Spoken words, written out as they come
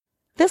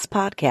This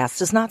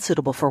podcast is not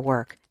suitable for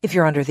work. If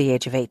you're under the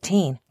age of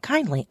 18,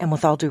 kindly and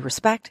with all due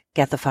respect,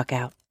 get the fuck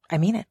out. I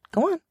mean it.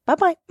 Go on.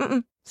 Bye-bye.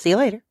 See you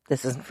later.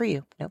 This isn't for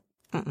you. Nope.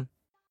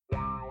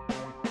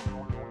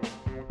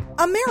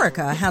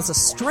 America has a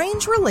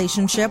strange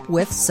relationship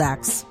with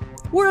sex.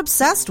 We're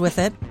obsessed with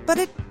it, but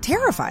it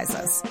terrifies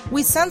us.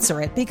 We censor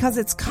it because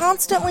it's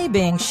constantly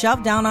being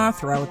shoved down our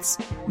throats.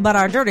 But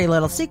our dirty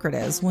little secret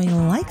is we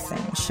like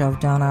things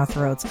shoved down our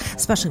throats,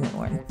 especially when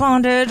we're in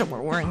bondage, or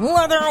we're wearing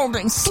leather, or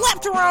being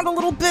slapped around a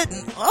little bit,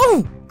 and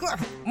oh, God.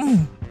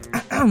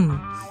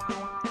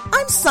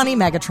 I'm Sunny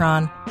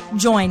Megatron.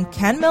 Join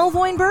Ken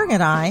Melvoinberg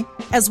and I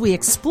as we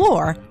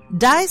explore,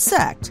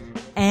 dissect,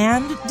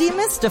 and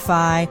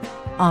demystify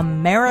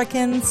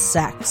American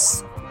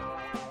sex.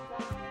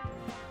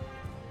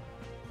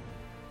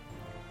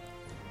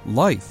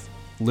 Life,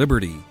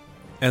 liberty,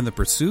 and the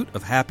pursuit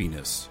of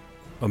happiness.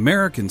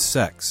 American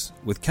Sex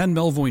with Ken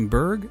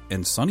Melvoinberg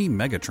and Sunny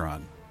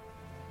Megatron.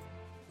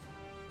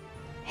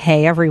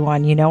 Hey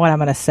everyone, you know what I'm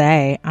going to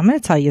say? I'm going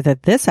to tell you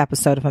that this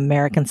episode of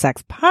American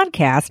Sex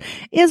Podcast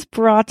is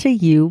brought to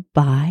you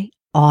by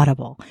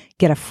Audible.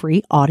 Get a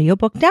free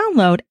audiobook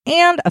download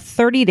and a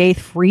 30-day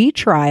free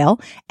trial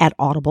at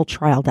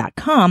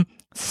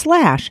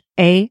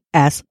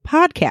audibletrial.com/AS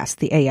podcast.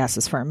 The AS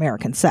is for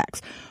American Sex.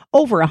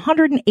 Over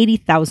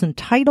 180,000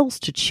 titles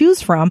to choose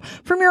from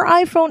your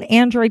iPhone,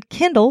 Android,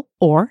 Kindle,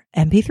 or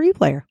MP3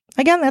 player.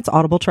 Again, that's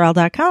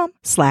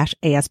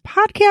audibletrial.com/AS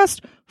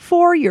podcast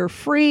for your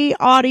free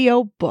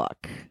audio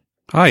book.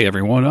 Hi,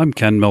 everyone. I'm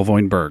Ken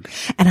Melvoinberg.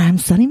 And I'm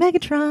Sunny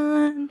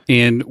Megatron.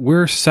 And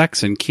we're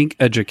sex and kink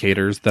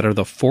educators that are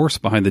the force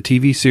behind the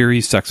TV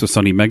series Sex with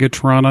Sunny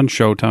Megatron on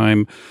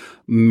Showtime.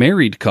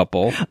 Married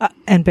couple.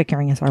 And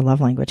bickering is our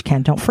love language,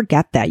 Ken. Don't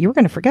forget that. You were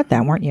going to forget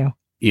that, weren't you?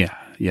 Yeah,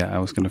 I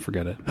was going to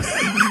forget it.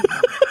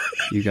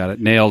 You got it.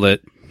 Nailed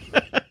it.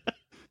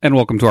 And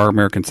welcome to our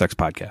American Sex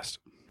Podcast.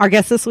 Our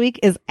guest this week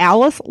is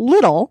Alice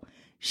Little.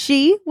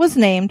 She was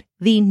named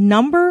the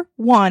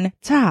 #1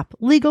 top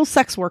legal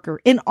sex worker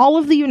in all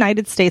of the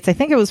United States. I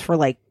think it was for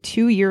like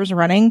 2 years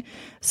running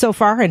so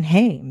far. And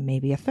hey,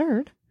 maybe a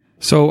third.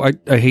 So I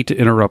hate to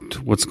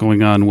interrupt what's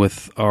going on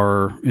with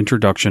our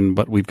introduction,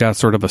 but we've got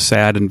sort of a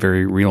sad and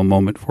very real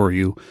moment for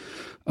you.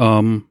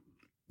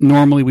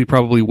 Normally, we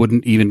probably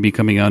wouldn't even be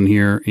coming on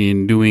here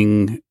and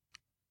doing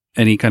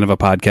any kind of a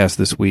podcast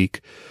this week,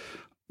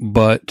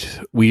 but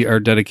we are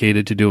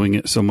dedicated to doing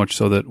it so much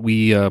so that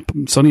we,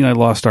 Sunny and I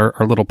lost our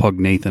little pug,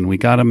 Nathan. We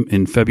got him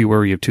in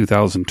February of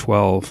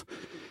 2012,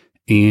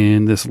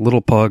 and this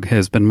little pug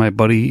has been my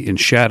buddy in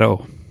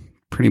shadow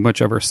pretty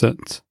much ever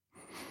since.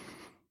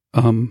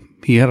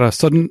 He had a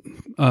sudden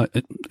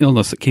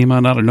illness that came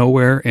on out of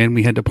nowhere, and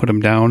we had to put him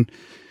down.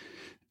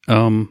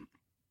 And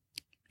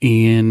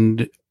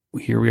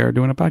here we are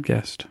doing a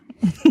podcast.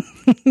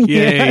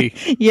 Yay.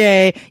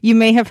 Yay. You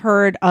may have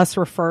heard us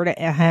refer to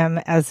him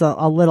as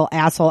a little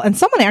asshole. And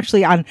someone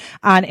actually on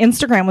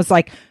Instagram was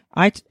like,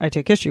 I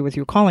take issue with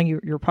you calling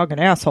your pug an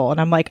asshole. And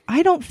I'm like,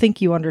 I don't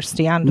think you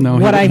understand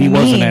what I mean. He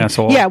was an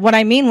asshole. Yeah, what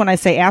I mean when I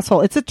say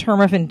asshole, it's a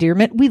term of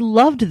endearment. We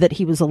loved that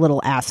he was a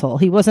little asshole.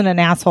 He wasn't an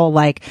asshole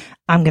like,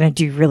 I'm going to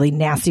do really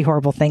nasty,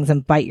 horrible things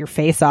and bite your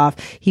face off.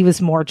 He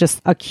was more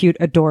just a cute,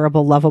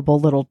 adorable,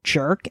 lovable little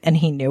jerk, and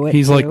he knew it.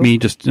 He's too. Like me,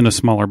 just in a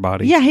smaller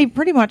body. Yeah, he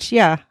pretty much,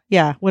 yeah.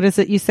 What is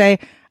it you say?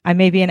 I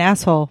may be an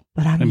asshole,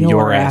 but I'm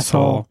your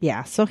asshole.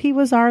 Yeah, so he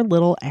was our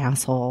little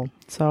asshole.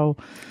 So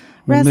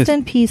rest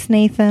in peace,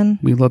 Nathan.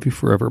 We love you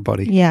forever,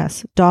 buddy.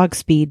 Yes. Dog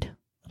speed,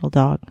 little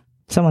dog.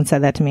 Someone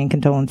said that to me in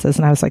condolences,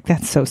 and I was like,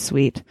 that's so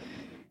sweet.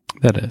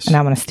 That is. And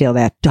I'm going to steal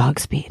that.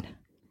 Dog speed.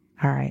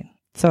 All right.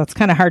 So it's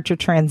kind of hard to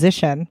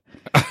transition.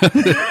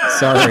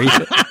 Sorry.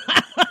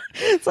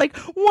 It's like,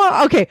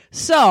 well, okay.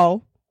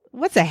 So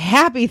what's a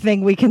happy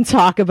thing we can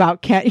talk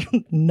about, Ken?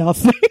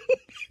 Nothing.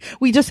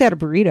 We just had a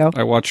burrito.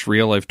 I watched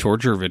real life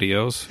torture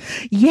videos.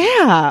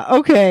 Yeah.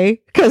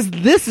 Okay. Because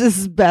this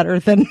is better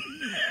than...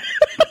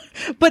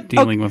 But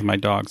dealing with my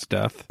dog's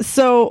death.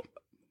 So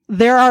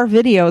there are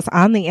videos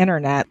on the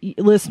internet.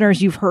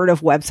 Listeners, you've heard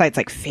of websites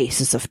like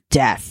Faces of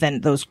Death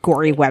and those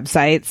gory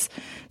websites.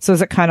 So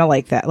is it kind of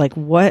like that? Like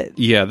what?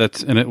 Yeah,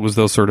 and it was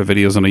those sort of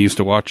videos. And I used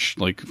to watch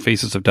like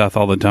Faces of Death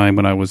all the time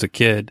when I was a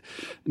kid,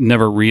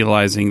 never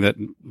realizing that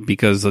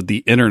because of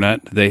the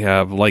internet, they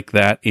have like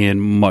that and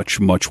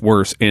much, much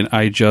worse. And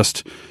I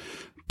just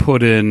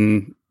put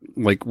in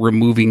like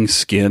removing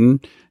skin.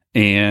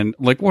 And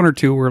like one or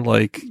two were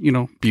like,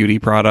 beauty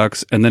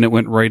products. And then it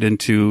went right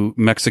into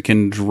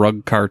Mexican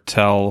drug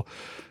cartel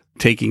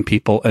taking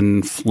people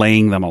and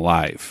flaying them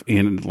alive.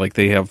 And like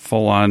they have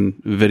full on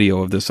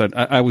video of this.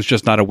 I was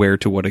just not aware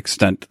to what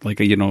extent, like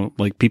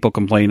people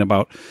complain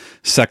about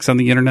sex on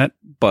the internet,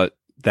 but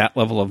that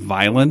level of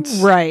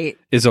violence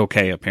is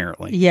okay,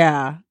 apparently.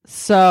 Yeah.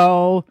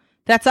 So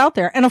that's out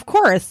there. And of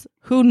course,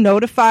 who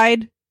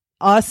notified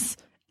us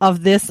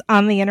of this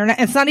on the internet?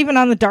 It's not even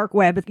on the dark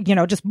web,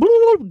 just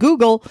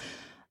Google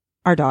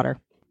our daughter.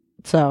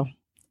 So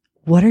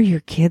what are your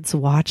kids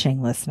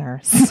watching,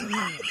 listeners?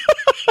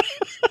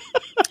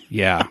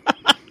 Yeah.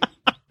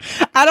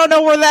 I don't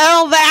know where the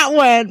hell that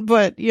went,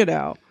 but you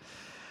know.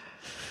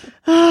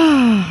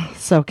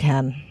 So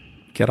Ken,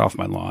 Get off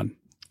my lawn.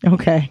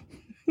 okay,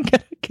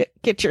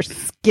 get your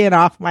skin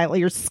off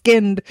your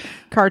skinned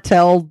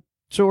cartel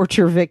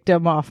torture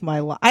victim off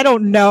my lawn. I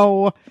don't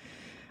know.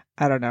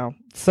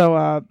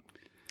 So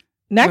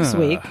next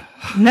week,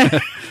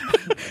 womp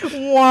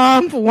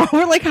womp.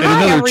 We're like, hi,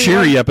 another everyone.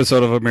 cheery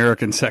episode of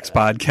American Sex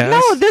Podcast.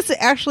 No, this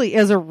actually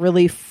is a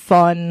really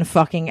fun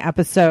fucking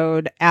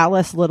episode.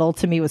 Alice Little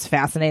to me was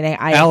fascinating.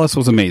 Alice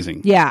was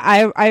amazing.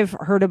 Yeah, I've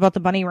heard about the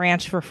Bunny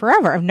Ranch for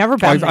forever. I've never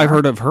been there. I've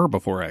heard of her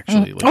before,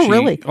 actually. Oh,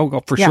 really?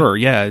 Oh, for Yeah. sure.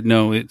 Yeah,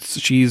 no,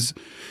 she's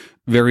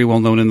very well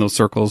known in those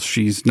circles.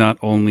 She's not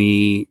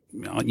only,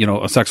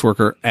 a sex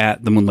worker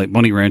at the Moonlight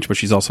Bunny Ranch, but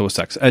she's also a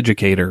sex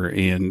educator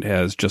and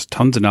has just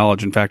tons of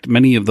knowledge. In fact,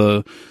 many of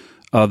the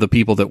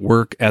people that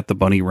work at the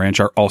Bunny Ranch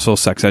are also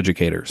sex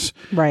educators.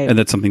 Right. And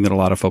that's something that a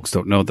lot of folks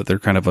don't know, that they're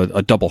kind of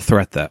a double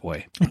threat that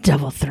way. A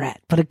double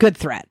threat, but a good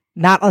threat,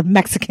 not a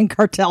Mexican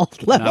cartel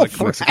level Not a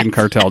threat. Mexican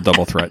cartel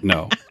double threat,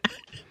 no.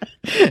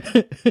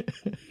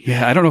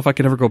 Yeah, I don't know if I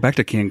could ever go back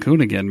to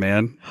Cancun again,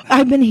 man.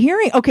 I've been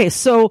hearing. Okay,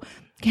 so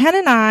Ken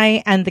and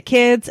I and the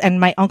kids and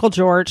my Uncle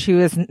George, who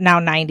is now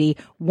 90,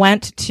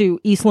 went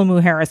to Isla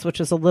Mujeres, which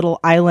is a little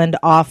island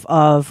off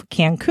of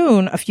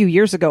Cancun a few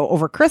years ago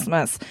over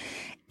Christmas.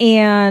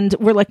 And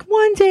we're like,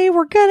 one day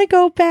we're going to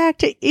go back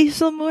to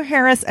Isla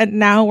Mujeres. And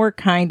now we're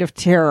kind of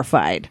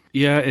terrified.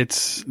 Yeah,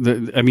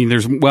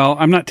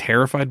 I'm not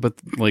terrified, but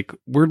like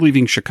we're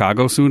leaving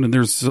Chicago soon, and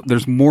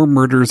there's more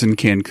murders in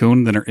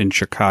Cancun than are in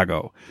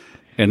Chicago.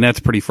 And that's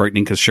pretty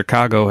frightening because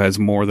Chicago has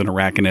more than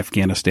Iraq and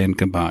Afghanistan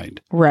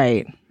combined.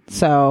 Right.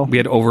 So we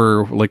had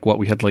over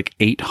we had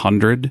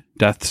 800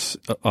 deaths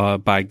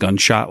by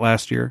gunshot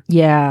last year.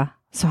 Yeah.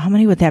 So how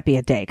many would that be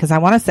a day? Because I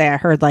want to say I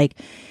heard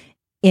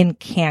in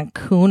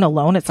Cancun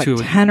alone, it's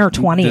 10 or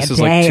 20 a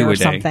day or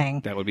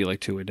something. That would be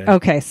 2 a day.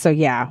 Okay. So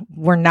yeah,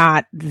 we're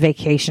not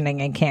vacationing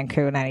in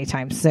Cancun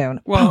anytime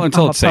soon. Well,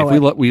 until it's safe.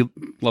 We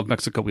love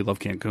Mexico. We love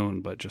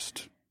Cancun, but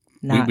just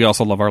we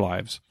also love our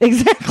lives.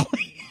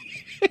 Exactly.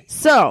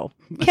 So,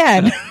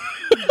 Ken,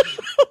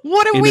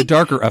 what are in a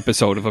darker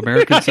episode of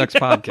American Sex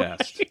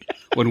Podcast,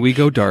 when we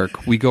go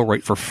dark, we go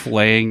right for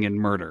flaying and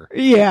murder.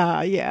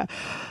 Yeah.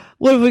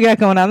 What have we got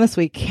going on this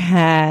week,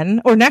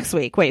 Ken? Or next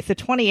week? Wait, the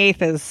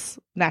 28th is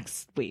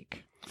next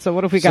week. So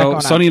what have we got going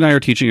on? So Sonny and I are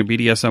teaching a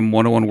BDSM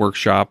 101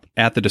 workshop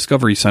at the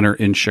Discovery Center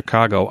in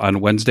Chicago on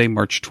Wednesday,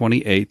 March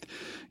 28th.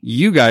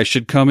 You guys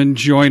should come and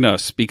join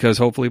us because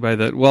hopefully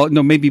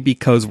maybe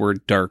because we're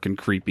dark and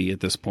creepy at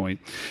this point.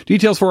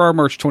 Details for our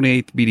March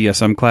 28th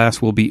BDSM class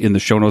will be in the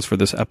show notes for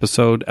this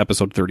episode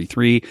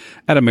 33,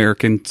 at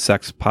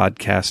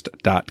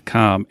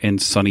americansexpodcast.com and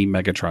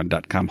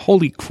sunnymegatron.com.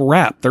 Holy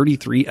crap,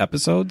 33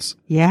 episodes?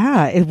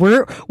 Yeah,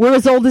 we're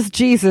as old as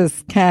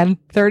Jesus, Ken.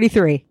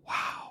 33.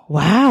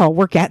 Wow,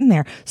 we're getting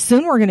there.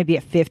 Soon we're going to be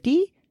at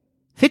 50.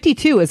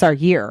 52 is our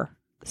year.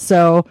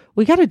 So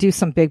we got to do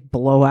some big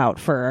blowout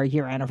for our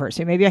year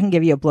anniversary. Maybe I can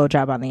give you a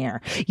blowjob on the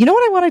air. You know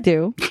what I want to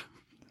do?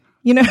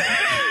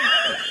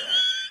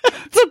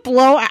 To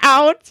blow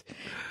out.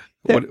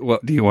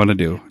 What do you want to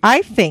do?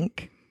 I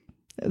think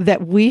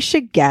that we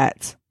should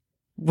get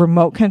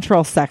remote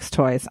control sex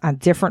toys on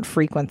different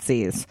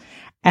frequencies.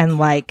 And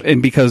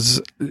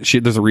because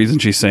there's a reason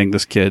she's saying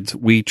this, kids.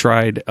 We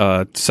tried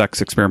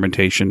sex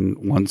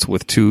experimentation once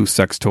with 2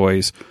 sex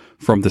toys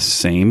from the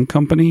same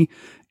company,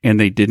 and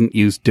they didn't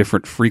use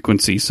different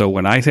frequencies. So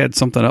when I had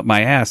something up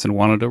my ass and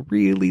wanted a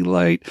really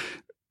light,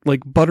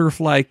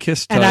 butterfly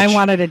kiss touch, and I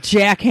wanted a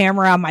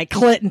jackhammer on my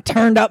clit and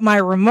turned up my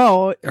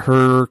remote,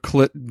 her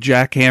clit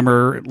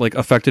jackhammer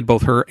affected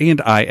both her and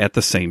I at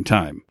the same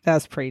time.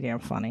 That's pretty damn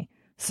funny.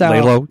 So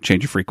lay low,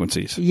 change your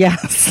frequencies.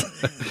 Yes.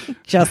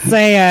 Just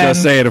saying.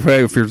 Just saying.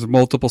 If there's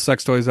multiple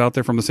sex toys out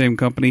there from the same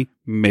company,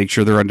 make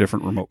sure they're on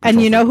different remote control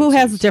And you know frequencies. who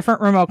has different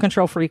remote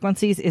control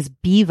frequencies is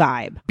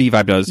B-Vibe.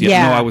 B-Vibe does.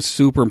 Yeah. No, I was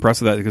super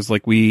impressed with that because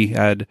they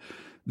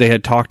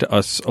had talked to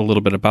us a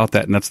little bit about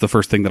that, and that's the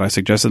first thing that I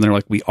suggested. And they're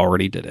like, we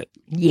already did it.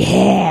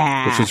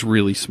 Yeah. Which is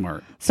really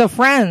smart. So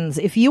friends,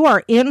 if you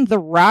are in the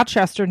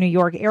Rochester, New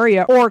York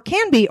area, or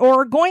can be,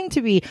 or going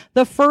to be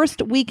the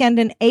first weekend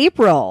in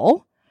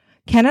April,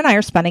 Ken and I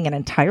are spending an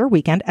entire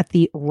weekend at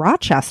the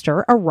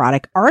Rochester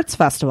Erotic Arts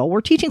Festival. We're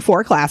teaching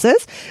 4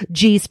 classes: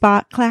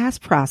 G-spot class,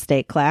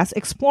 prostate class,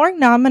 exploring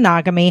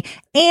non-monogamy,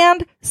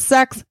 and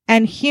sex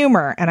and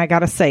humor. And I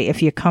gotta say,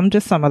 if you come to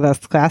some of those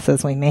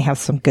classes, we may have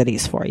some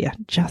goodies for you.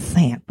 Just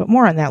saying, but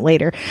more on that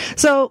later.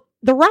 So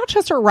the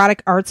Rochester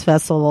Erotic Arts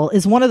Festival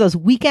is one of those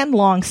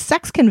weekend-long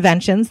sex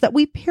conventions that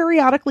we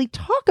periodically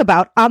talk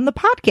about on the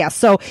podcast.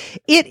 So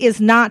it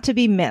is not to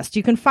be missed.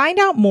 You can find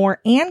out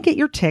more and get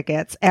your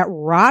tickets at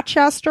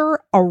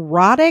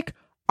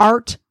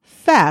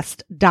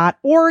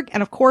rochestereroticartfest.org.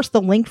 And of course,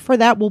 the link for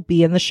that will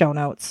be in the show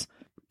notes.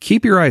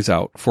 Keep your eyes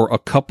out for a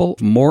couple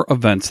more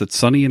events that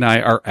Sonny and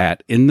I are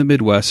at in the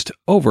Midwest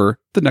over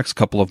the next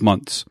couple of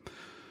months.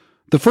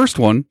 The first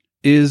one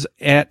is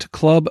at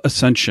Club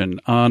Ascension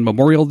on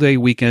Memorial Day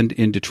weekend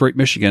in Detroit,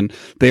 Michigan.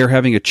 They are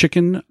having a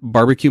chicken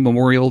barbecue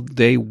Memorial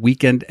Day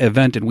weekend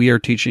event, and we are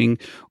teaching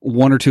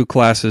 1 or 2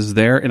 classes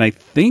there. And I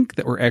think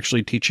that we're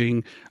actually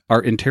teaching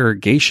our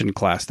interrogation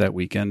class that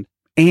weekend.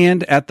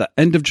 And at the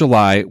end of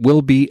July,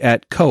 we'll be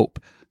at COPE,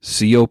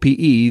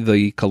 COPE,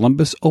 the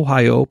Columbus,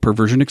 Ohio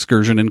Perversion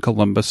Excursion in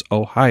Columbus,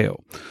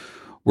 Ohio.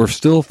 We're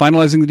still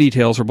finalizing the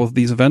details for both of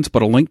these events,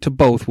 but a link to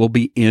both will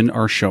be in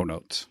our show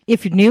notes.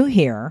 If you're new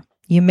here,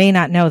 you may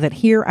not know that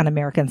here on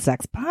American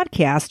Sex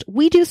Podcast,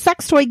 we do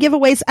sex toy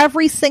giveaways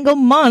every single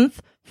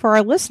month for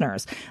our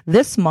listeners.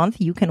 This month,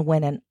 you can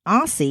win an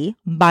Aussie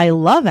by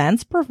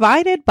Lovense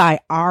provided by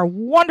our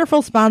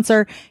wonderful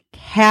sponsor,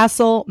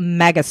 Castle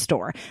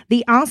Megastore.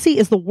 The Aussie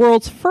is the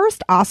world's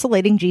first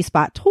oscillating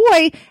G-spot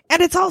toy,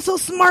 and it's also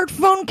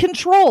smartphone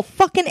control.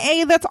 Fucking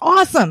A, that's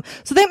awesome.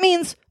 So that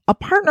means a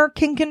partner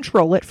can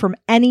control it from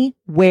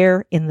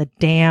anywhere in the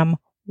damn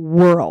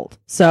world.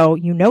 So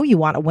you know you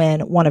want to win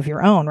one of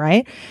your own,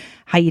 right?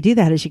 How you do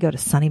that is you go to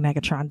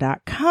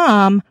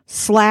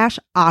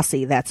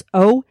sunnymegatron.com/Aussie. That's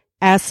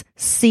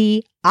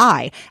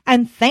OSCI.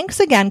 And thanks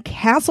again,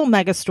 Castle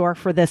Megastore,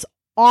 for this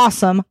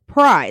awesome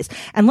prize.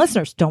 And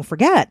listeners, don't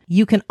forget,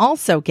 you can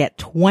also get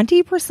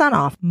 20%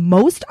 off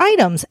most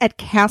items at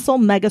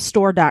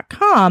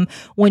castlemegastore.com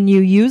when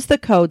you use the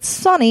code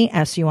SUNNY,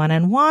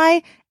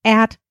 SUNNY,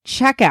 at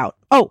checkout.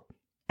 Oh,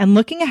 and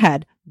looking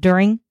ahead,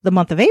 during the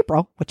month of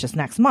April, which is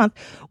next month,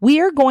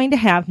 we are going to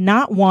have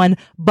not 1,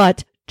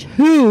 but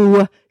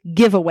 2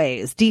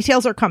 giveaways.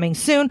 Details are coming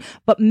soon,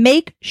 but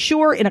make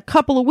sure in a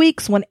couple of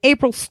weeks when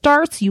April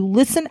starts, you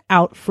listen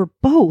out for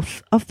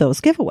both of those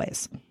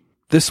giveaways.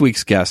 This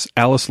week's guest,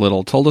 Alice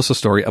Little, told us a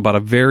story about a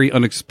very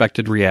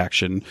unexpected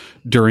reaction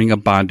during a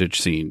bondage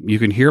scene. You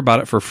can hear about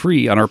it for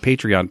free on our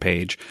Patreon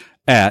page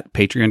at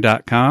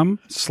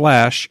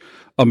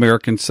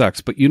patreon.com/American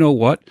Sex. But you know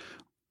what?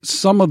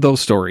 Some of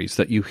those stories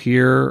that you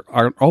hear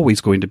aren't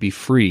always going to be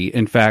free.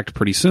 In fact,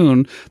 pretty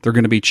soon, they're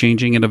going to be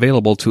changing and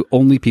available to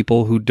only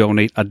people who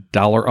donate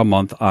 $1 a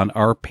month on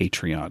our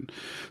Patreon.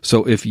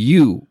 So if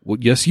you,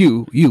 yes,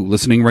 you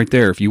listening right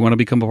there, if you want to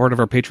become a part of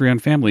our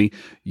Patreon family,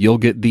 you'll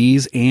get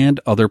these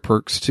and other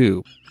perks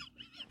too.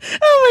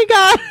 Oh my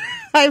God.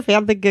 I've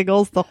had the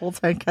giggles the whole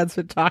time Ken's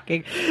been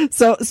talking.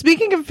 So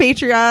speaking of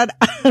Patreon,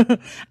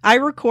 I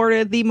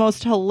recorded the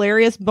most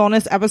hilarious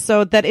bonus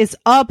episode that is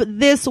up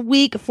this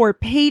week for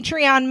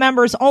Patreon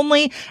members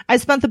only. I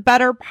spent the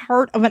better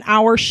part of an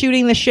hour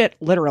shooting the shit,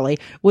 literally,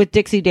 with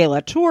Dixie De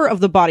La Tour of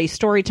the Body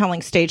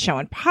Storytelling Stage Show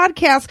and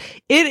Podcast.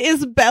 It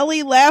is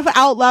belly laugh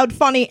out loud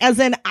funny, as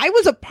in I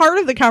was a part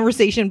of the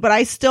conversation, but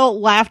I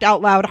still laughed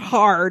out loud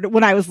hard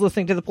when I was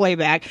listening to the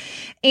playback.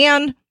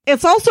 And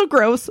it's also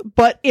gross,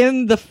 but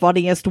in the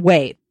funniest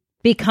way.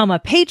 Become a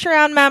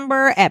Patreon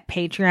member at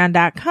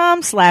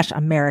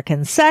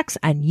patreon.com/American Sex,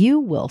 and you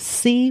will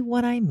see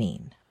what I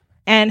mean.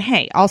 And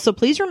hey, also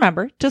please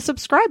remember to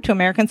subscribe to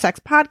American Sex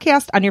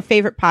Podcast on your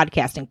favorite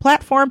podcasting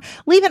platform.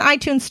 Leave an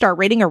iTunes star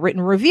rating or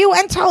written review,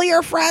 and tell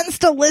your friends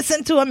to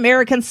listen to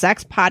American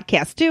Sex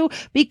Podcast too,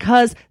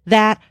 because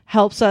that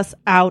helps us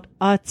out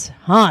a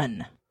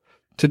ton.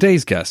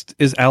 Today's guest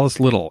is Alice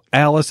Little.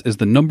 Alice is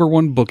the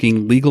 #1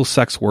 booking legal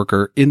sex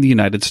worker in the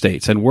United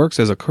States and works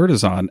as a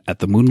courtesan at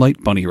the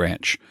Moonlight Bunny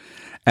Ranch.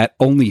 At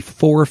only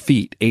 4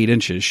 feet 8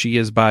 inches, she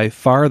is by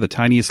far the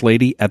tiniest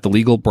lady at the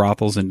legal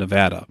brothels in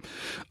Nevada.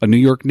 A New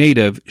York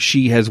native,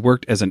 she has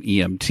worked as an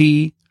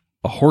EMT,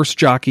 a horse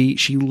jockey.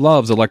 She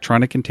loves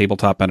electronic and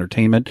tabletop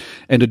entertainment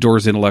and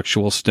adores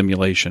intellectual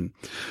stimulation.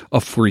 A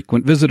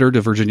frequent visitor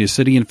to Virginia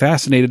City and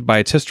fascinated by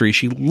its history,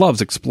 she loves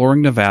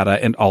exploring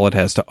Nevada and all it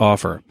has to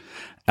offer.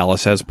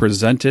 Alice has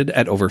presented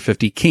at over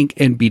 50 kink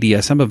and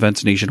BDSM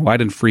events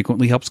nationwide and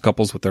frequently helps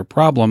couples with their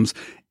problems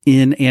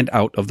in and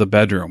out of the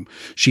bedroom.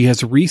 She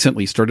has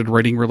recently started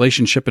writing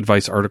relationship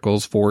advice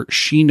articles for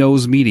She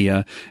Knows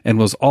Media and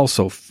was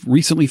also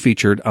recently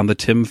featured on The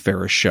Tim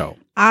Ferriss Show.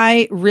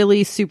 I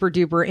really super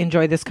duper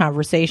enjoy this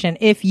conversation.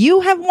 If you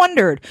have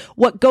wondered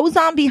what goes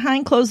on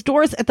behind closed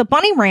doors at the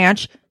Bunny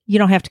Ranch, you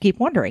don't have to keep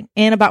wondering.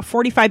 In about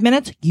 45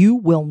 minutes, you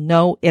will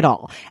know it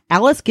all.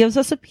 Alice gives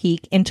us a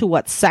peek into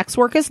what sex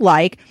work is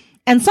like.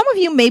 And some of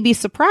you may be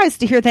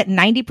surprised to hear that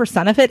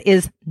 90% of it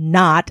is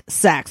not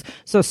sex.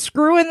 So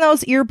screw in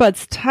those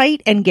earbuds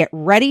tight and get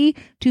ready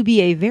to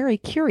be a very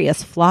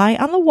curious fly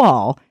on the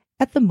wall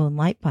at the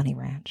Moonlight Bunny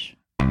Ranch.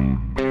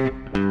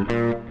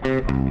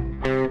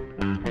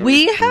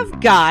 We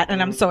have got,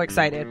 and I'm so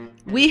excited,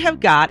 we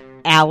have got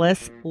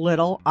Alice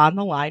Little on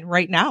the line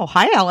right now.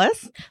 Hi,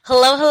 Alice.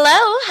 Hello,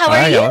 hello. How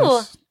are you?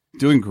 Alice.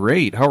 Doing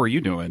great. How are you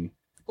doing?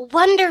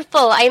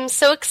 Wonderful. I'm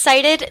so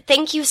excited.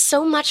 Thank you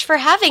so much for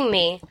having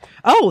me.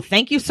 Oh,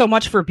 thank you so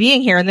much for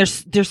being here. And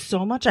there's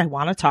so much I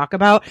want to talk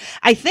about.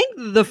 I think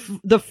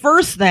the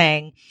first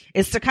thing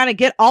is to kind of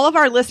get all of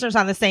our listeners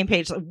on the same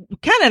page.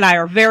 Ken and I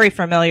are very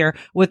familiar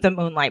with the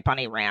Moonlight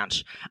Bunny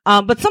Ranch,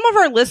 but some of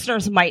our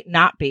listeners might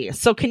not be.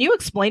 So can you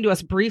explain to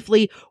us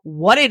briefly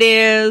what it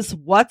is,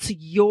 what's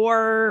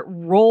your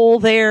role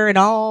there, and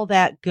all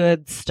that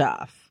good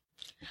stuff?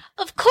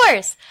 Of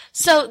course.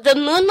 So the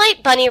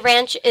Moonlight Bunny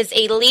Ranch is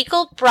a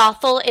legal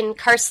brothel in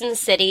Carson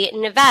City,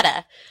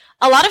 Nevada.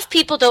 A lot of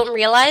people don't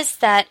realize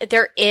that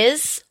there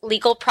is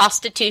legal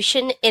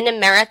prostitution in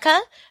America.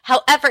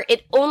 However,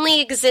 it only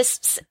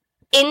exists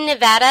in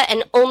Nevada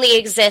and only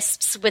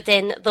exists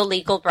within the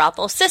legal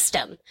brothel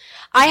system.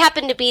 I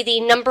happen to be the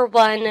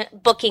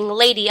 #1 booking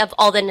lady of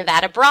all the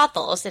Nevada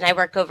brothels, and I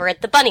work over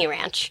at the Bunny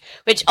Ranch,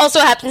 which also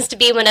happens to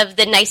be one of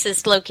the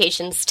nicest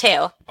locations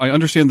too. I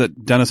understand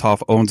that Dennis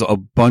Hoff owns a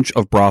bunch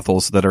of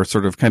brothels that are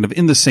sort of kind of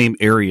in the same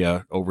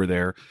area over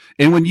there.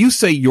 And when you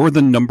say you're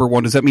the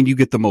 #1, does that mean you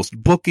get the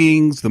most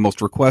bookings, the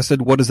most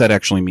requested? What does that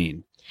actually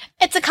mean?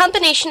 It's a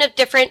combination of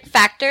different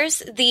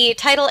factors. The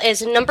title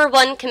is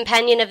 #1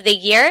 Companion of the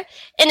Year,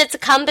 and it's a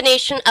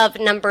combination of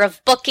number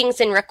of bookings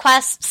and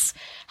requests,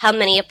 how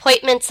many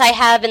appointments I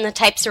have, and the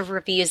types of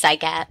reviews I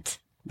get.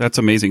 That's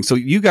amazing. So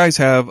you guys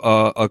have,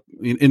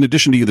 in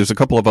addition to you, there's a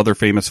couple of other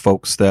famous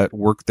folks that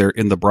work there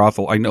in the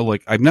brothel. I know,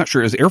 like, I'm not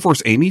sure, is Air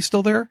Force Amy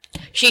still there?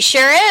 She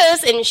sure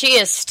is, and she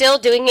is still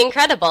doing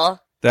incredible.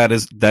 That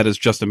is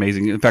just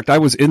amazing. In fact, I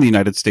was in the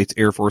United States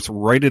Air Force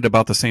right at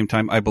about the same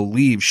time I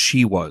believe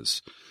she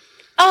was.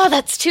 Oh,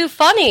 that's too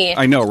funny.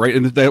 I know, right?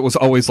 And that was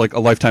always like a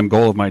lifetime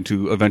goal of mine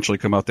to eventually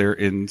come out there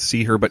and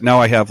see her. But now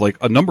I have like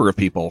a number of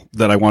people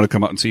that I want to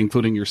come out and see,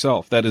 including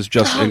yourself. That is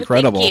just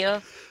incredible.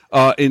 Thank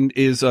you. And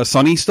is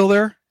Sunny still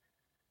there?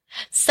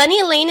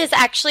 Sunny Lane is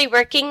actually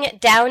working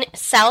down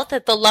south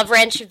at the Love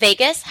Ranch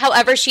Vegas.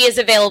 However, she is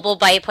available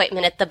by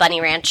appointment at the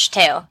Bunny Ranch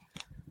too.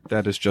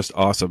 That is just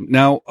awesome.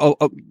 Now,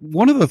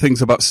 one of the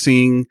things about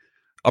seeing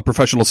a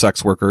professional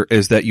sex worker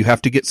is that you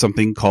have to get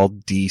something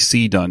called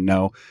DC done.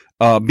 Now,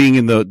 being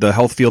in the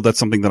health field, that's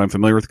something that I'm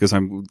familiar with because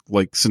I'm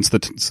like, since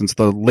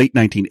the late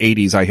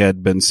 1980s, I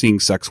had been seeing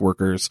sex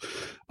workers,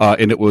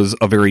 and it was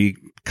a very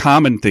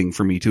common thing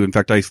for me too. In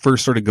fact, I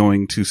first started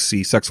going to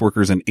see sex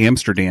workers in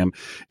Amsterdam,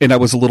 and I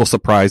was a little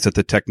surprised at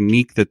the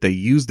technique that they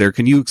use there.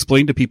 Can you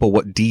explain to people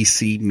what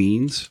DC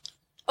means?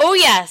 Oh,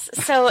 yes.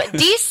 So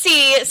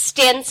DC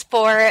stands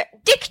for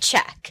dick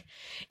check.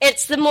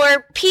 It's the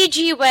more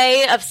PG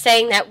way of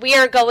saying that we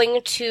are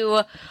going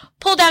to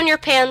pull down your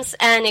pants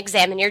and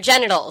examine your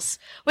genitals,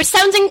 which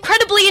sounds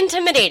incredibly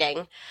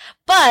intimidating.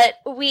 But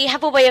we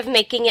have a way of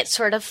making it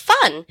sort of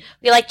fun.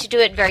 We like to do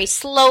it very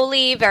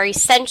slowly, very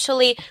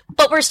sensually,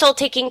 but we're still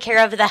taking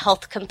care of the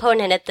health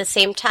component at the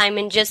same time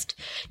and just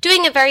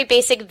doing a very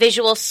basic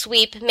visual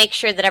sweep, make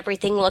sure that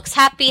everything looks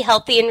happy,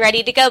 healthy, and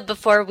ready to go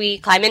before we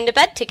climb into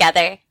bed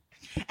together.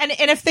 And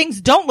if things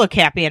don't look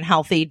happy and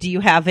healthy, do you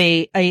have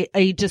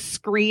a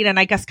discreet and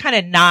I guess kind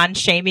of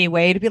non-shamey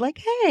way to be like,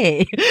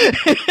 hey,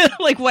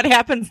 like what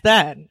happens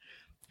then?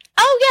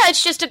 Oh, yeah,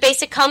 it's just a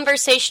basic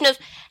conversation of,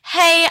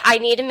 hey, I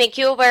need to make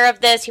you aware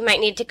of this. You might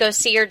need to go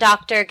see your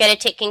doctor, get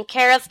it taken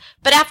care of.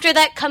 But after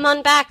that, come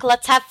on back.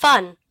 Let's have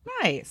fun.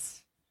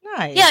 Nice.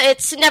 Nice. Yeah,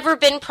 it's never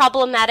been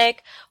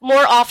problematic.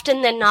 More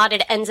often than not,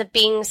 it ends up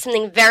being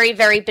something very,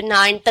 very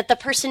benign that the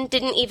person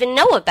didn't even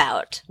know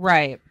about.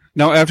 Right.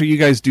 Now, after you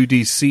guys do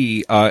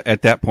DC,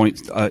 at that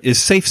point,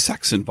 is safe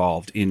sex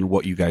involved in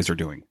what you guys are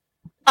doing?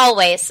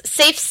 Always.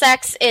 Safe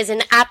sex is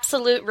an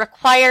absolute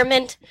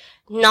requirement,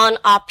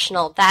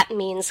 non-optional. That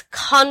means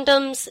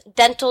condoms,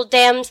 dental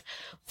dams,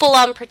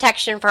 full-on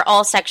protection for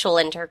all sexual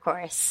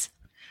intercourse.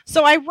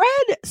 So I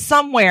read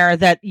somewhere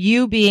that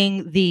you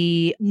being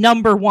the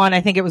 #1,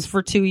 I think it was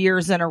for 2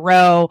 years in a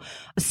row,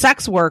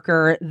 sex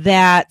worker,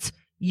 that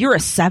you're a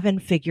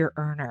 7-figure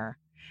earner.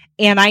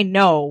 And I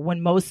know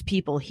when most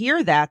people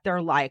hear that,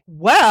 they're like,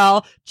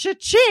 well,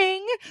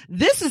 cha-ching,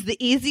 this is the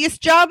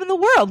easiest job in the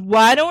world.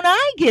 Why don't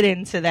I get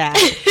into that?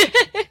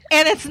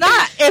 And it's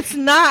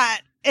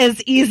not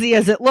as easy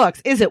as it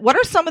looks, is it? What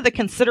are some of the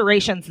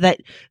considerations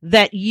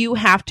that you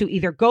have to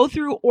either go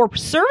through or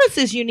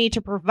services you need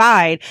to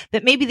provide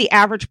that maybe the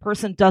average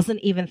person doesn't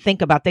even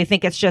think about? They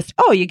think it's just,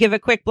 oh, you give a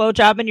quick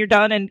blowjob and you're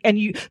done,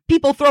 and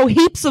people throw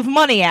heaps of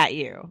money at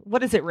you.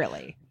 What is it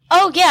really?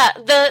 Oh, yeah.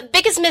 The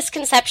biggest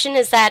misconception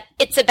is that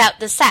it's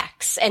about the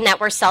sex and that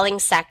we're selling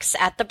sex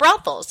at the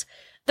brothels.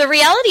 The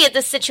reality of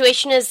the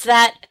situation is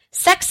that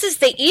sex is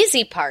the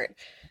easy part.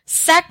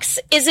 Sex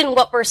isn't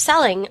what we're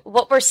selling.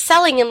 What we're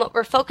selling and what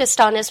we're focused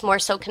on is more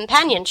so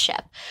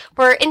companionship.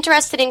 We're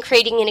interested in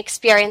creating an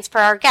experience for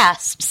our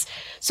guests.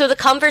 So the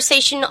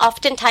conversation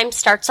oftentimes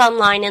starts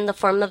online in the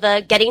form of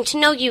a getting to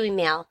know you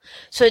email.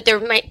 So there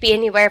might be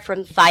anywhere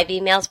from 5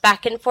 emails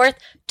back and forth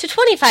to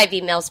 25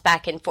 emails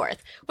back and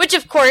forth, which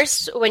of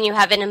course, when you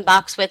have an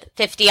inbox with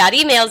 50 odd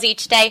emails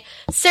each day,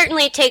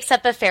 certainly takes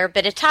up a fair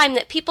bit of time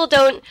that people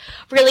don't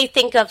really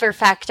think of or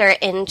factor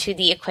into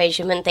the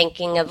equation when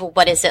thinking of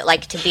what is it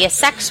like to be a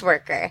sex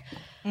worker.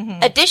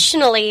 Mm-hmm.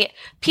 Additionally,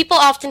 people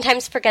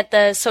oftentimes forget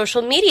the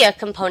social media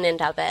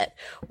component of it.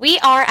 We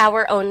are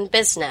our own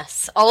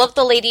business. All of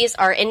the ladies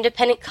are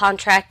independent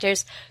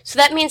contractors, so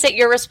that means that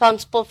you're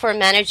responsible for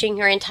managing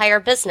your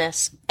entire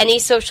business. Any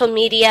social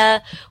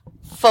media,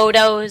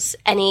 photos,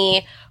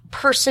 any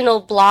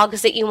personal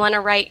blogs that you want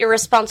to write, you're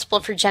responsible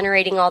for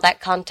generating all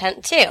that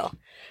content too.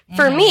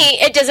 For me,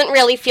 it doesn't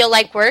really feel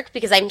like work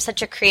because I'm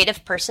such a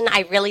creative person.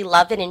 I really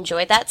love and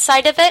enjoy that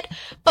side of it.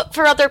 But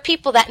for other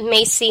people, that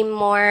may seem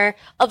more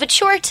of a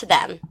chore to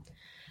them.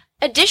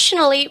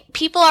 Additionally,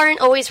 people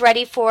aren't always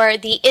ready for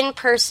the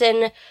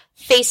in-person,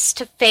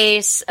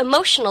 face-to-face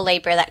emotional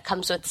labor that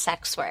comes with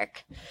sex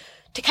work.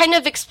 To kind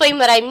of explain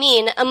what I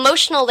mean,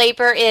 emotional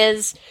labor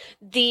is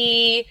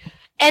the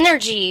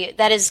energy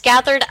that is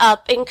gathered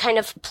up and kind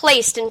of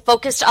placed and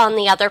focused on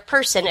the other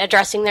person,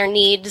 addressing their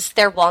needs,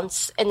 their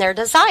wants, and their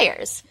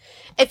desires.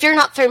 If you're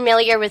not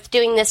familiar with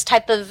doing this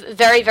type of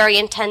very, very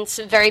intense,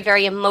 very,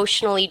 very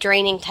emotionally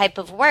draining type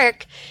of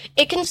work,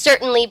 it can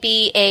certainly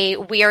be a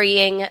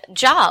wearying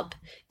job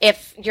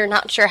if you're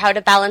not sure how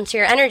to balance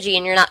your energy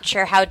and you're not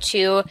sure how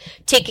to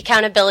take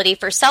accountability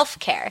for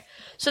self-care.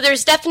 So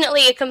there's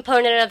definitely a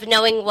component of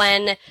knowing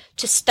when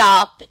to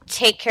stop,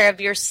 take care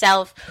of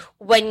yourself,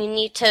 when you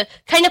need to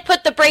kind of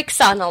put the brakes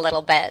on a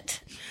little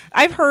bit.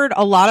 I've heard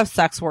a lot of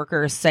sex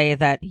workers say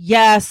that,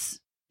 yes,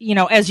 you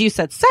know, as you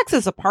said, sex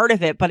is a part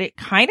of it, but it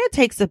kind of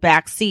takes a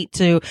back seat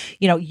to,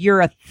 you know,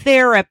 you're a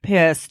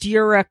therapist,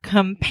 you're a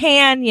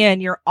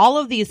companion, you're all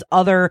of these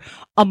other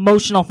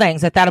emotional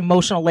things, that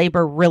emotional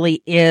labor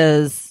really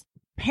is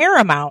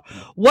paramount.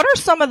 What are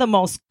some of the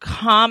most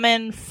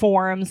common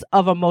forms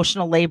of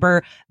emotional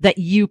labor that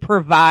you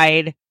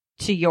provide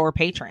to your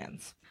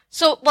patrons?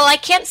 So, while I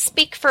can't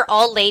speak for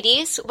all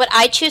ladies, what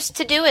I choose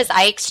to do is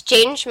I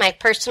exchange my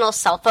personal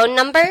cell phone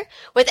number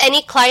with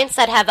any clients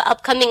that have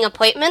upcoming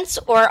appointments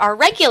or are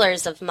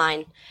regulars of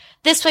mine.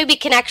 This way we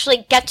can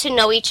actually get to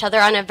know each other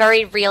on a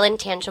very real and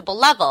tangible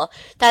level.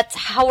 That's,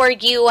 how are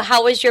you?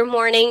 How was your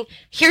morning?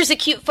 Here's a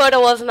cute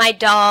photo of my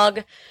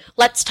dog.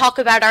 Let's talk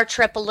about our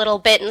trip a little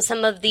bit and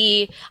some of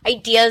the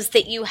ideas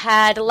that you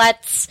had.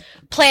 Let's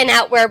plan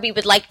out where we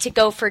would like to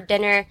go for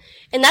dinner.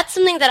 And that's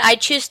something that I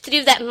choose to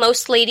do that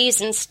most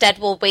ladies instead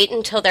will wait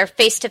until they're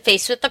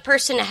face-to-face with the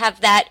person to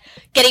have that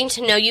getting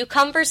to know you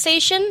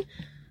conversation.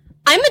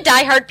 I'm a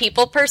diehard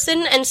people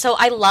person, and so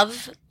I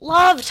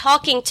love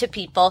talking to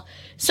people.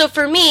 So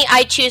for me,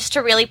 I choose to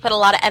really put a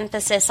lot of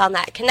emphasis on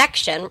that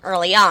connection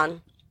early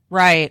on.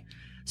 Right.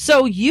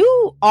 So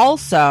you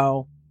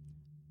also...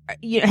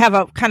 you have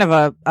a kind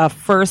of a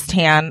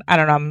first-hand, I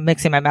don't know, I'm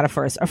mixing my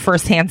metaphors, a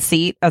first-hand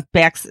seat,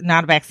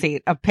 not a back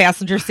seat, a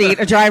passenger seat,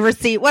 a driver's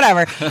seat,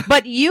 whatever.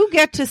 But you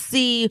get to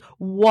see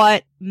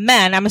what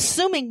men, I'm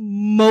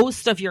assuming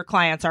most of your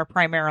clients are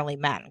primarily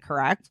men,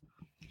 correct?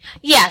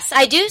 Yes,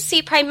 I do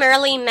see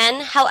primarily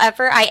men.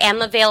 However, I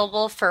am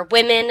available for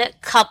women,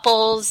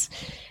 couples,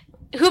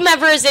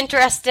 whomever is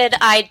interested.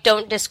 I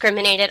don't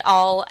discriminate at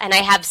all, and I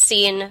have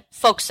seen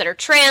folks that are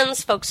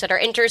trans, folks that are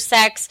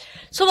intersex.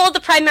 So while the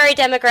primary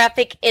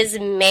demographic is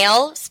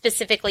male,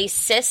 specifically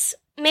cis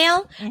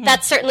male,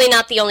 that's certainly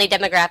not the only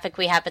demographic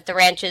we have at the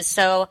ranches.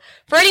 So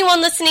for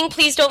anyone listening,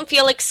 please don't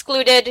feel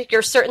excluded.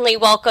 You're certainly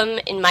welcome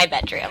in my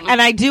bedroom.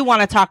 And I do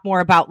want to talk more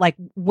about like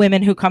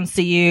women who come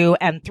see you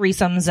and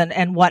threesomes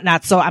and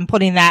whatnot. So I'm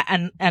putting that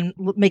and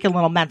making a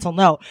little mental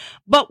note.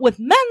 But with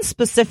men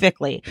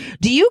specifically,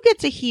 do you get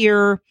to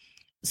hear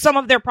some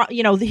of their,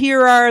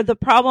 here are the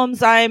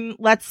problems I'm,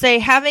 let's say,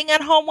 having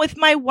at home with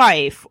my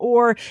wife,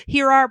 or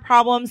here are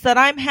problems that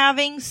I'm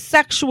having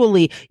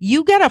sexually.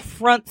 You get a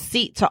front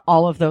seat to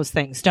all of those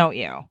things, don't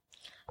you?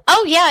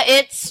 Oh, yeah.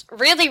 It's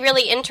really,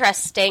 really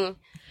interesting.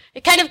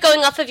 Kind of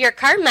going off of your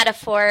car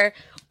metaphor,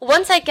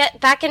 once I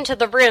get back into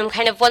the room,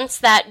 kind of once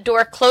that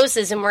door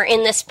closes and we're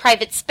in this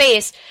private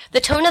space,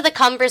 the tone of the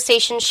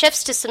conversation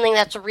shifts to something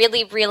that's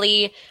really,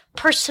 really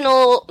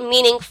personal,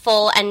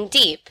 meaningful, and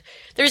deep.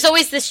 There's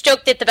always this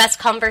joke that the best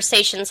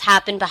conversations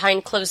happen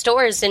behind closed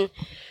doors, and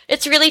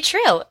it's really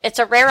true. It's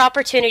a rare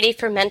opportunity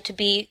for men to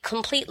be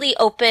completely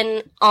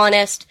open,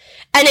 honest,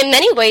 and in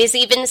many ways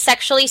even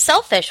sexually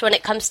selfish when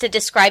it comes to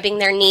describing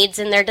their needs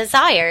and their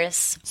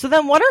desires. So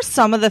then what are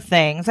some of the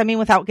things, I mean,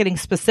 without getting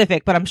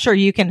specific, but I'm sure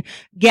you can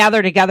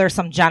gather together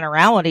some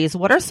generalities.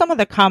 What are some of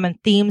the common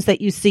themes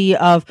that you see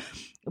of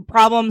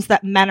problems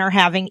that men are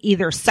having,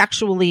 either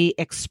sexually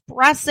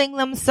expressing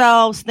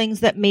themselves, things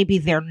that maybe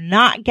they're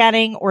not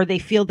getting, or they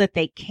feel that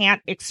they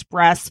can't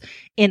express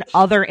in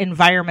other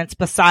environments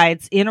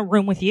besides in a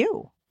room with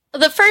you?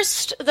 The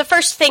first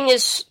thing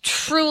is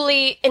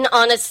truly and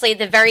honestly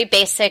the very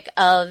basic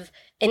of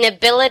an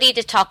ability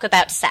to talk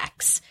about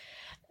sex.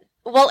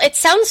 Well, it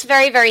sounds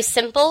very, very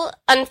simple.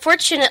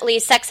 Unfortunately,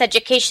 sex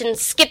education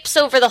skips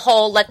over the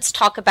whole let's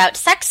talk about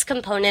sex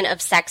component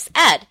of sex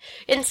ed.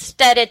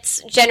 Instead,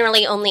 it's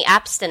generally only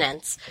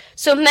abstinence.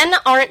 So men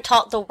aren't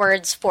taught the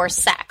words for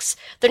sex.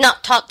 They're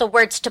not taught the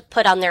words to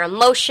put on their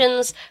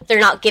emotions. They're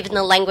not given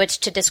the language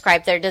to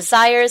describe their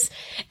desires.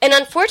 And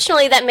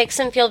unfortunately, that makes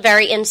them feel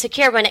very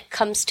insecure when it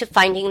comes to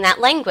finding that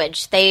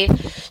language. They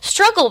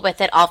struggle with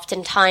it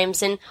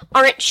oftentimes and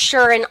aren't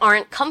sure and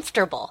aren't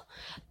comfortable.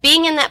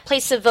 Being in that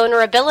place of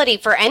vulnerability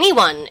for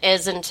anyone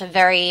isn't a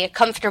very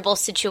comfortable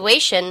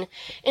situation.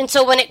 And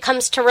so when it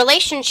comes to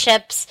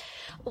relationships,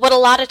 what a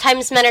lot of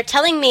times men are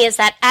telling me is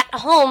that at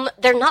home,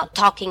 they're not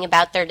talking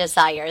about their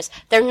desires.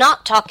 They're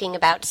not talking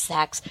about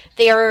sex.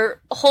 They are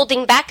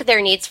holding back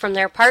their needs from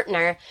their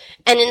partner.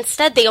 And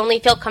instead, they only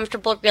feel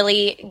comfortable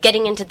really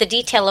getting into the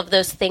detail of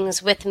those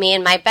things with me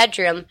in my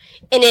bedroom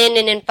and in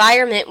an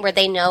environment where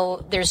they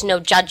know there's no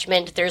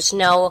judgment, there's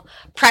no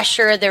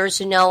pressure,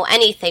 there's no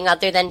anything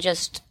other than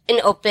just an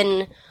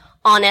open,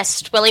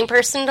 honest, willing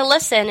person to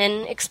listen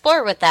and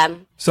explore with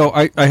them. So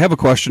I have a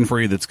question for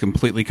you that's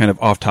completely kind of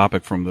off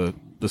topic from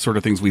the sort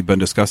of things we've been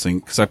discussing,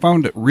 because I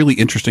found it really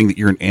interesting that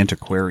you're an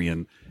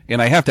antiquarian.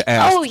 And I have to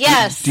ask, oh,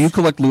 yes. Do you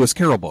collect Lewis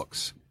Carroll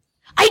books?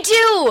 I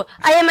do!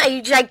 I am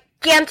a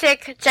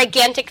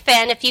gigantic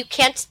fan. If you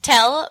can't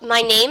tell,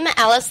 my name,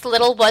 Alice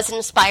Little, was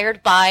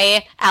inspired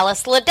by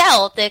Alice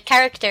Liddell, the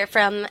character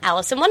from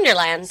Alice in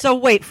Wonderland. So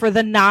wait, for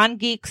the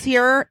non-geeks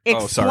here,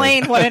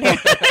 explain what an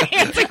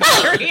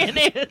antiquarian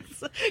is.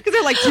 Because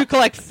they're like, do you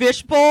collect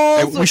fish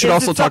bowls? We should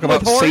also talk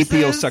about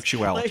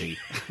sapiosexuality.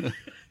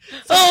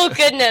 Oh,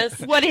 goodness.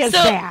 What is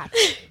that?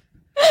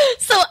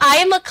 So I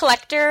am a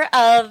collector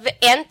of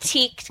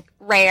antique,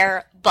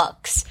 rare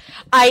books.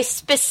 I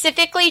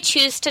specifically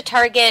choose to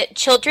target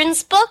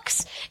children's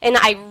books, and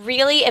I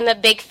really am a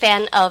big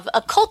fan of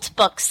occult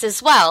books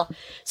as well.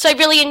 So I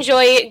really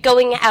enjoy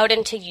going out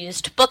into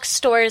used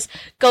bookstores,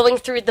 going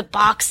through the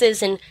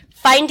boxes and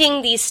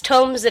finding these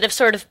tomes that have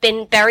sort of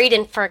been buried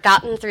and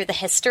forgotten through the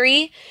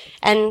history,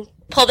 and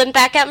pull them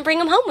back out and bring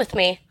them home with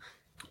me.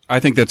 I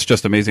think that's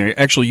just amazing. I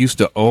actually used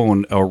to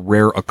own a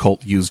rare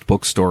occult used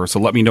bookstore, so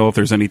let me know if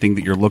there's anything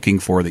that you're looking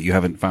for that you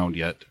haven't found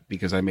yet,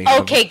 because I may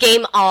have... Okay,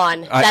 game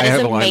on. That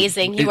is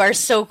amazing. You are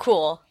so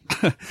cool.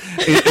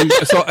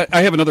 So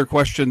I have another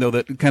question, though,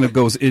 that kind of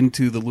goes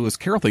into the Lewis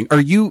Carroll thing.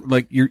 Are you,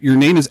 like, your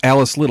name is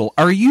Alice Little.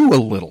 Are you a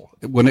little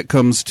when it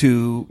comes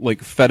to,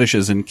 like,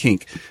 fetishes and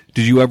kink?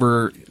 Did you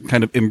ever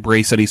kind of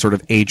embrace any sort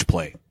of age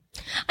play?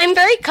 I'm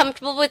very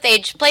comfortable with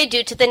age play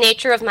due to the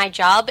nature of my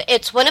job.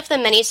 It's one of the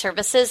many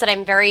services that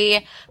I'm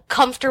very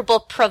comfortable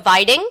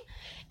providing.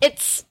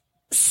 It's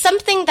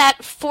something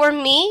that, for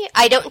me,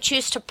 I don't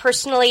choose to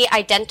personally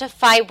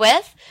identify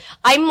with.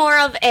 I'm more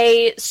of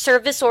a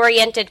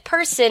service-oriented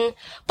person,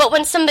 but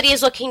when somebody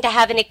is looking to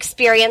have an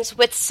experience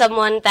with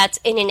someone that's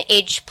in an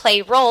age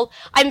play role,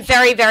 I'm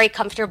very, very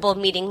comfortable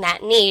meeting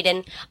that need,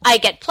 and I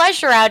get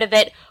pleasure out of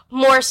it,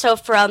 more so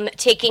from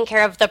taking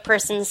care of the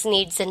person's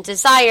needs and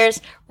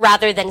desires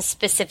rather than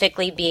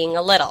specifically being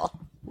a little.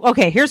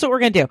 Okay, here's what we're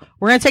going to do.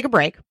 We're going to take a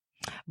break,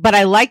 but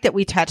I like that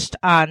we touched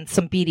on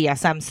some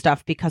BDSM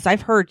stuff because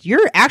I've heard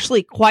you're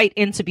actually quite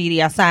into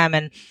BDSM,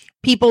 and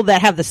people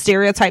that have the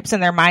stereotypes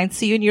in their mind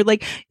see you and you're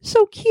like,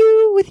 so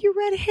cute with your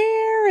red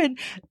hair, and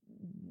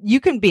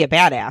you can be a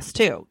badass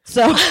too.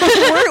 So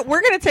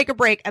we're going to take a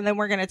break, and then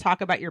we're going to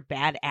talk about your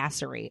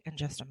badassery in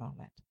just a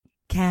moment.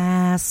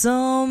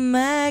 Castle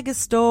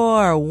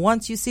Megastore.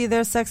 Once you see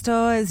their sex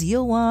toys,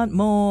 you'll want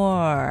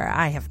more.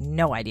 I have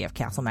no idea if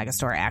Castle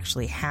Megastore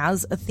actually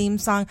has a theme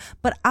song,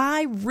 but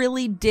I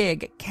really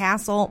dig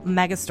Castle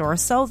Megastore.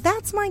 So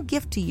that's my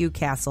gift to you,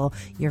 Castle,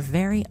 your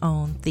very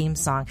own theme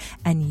song.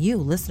 And you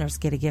listeners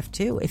get a gift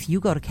too. If you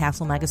go to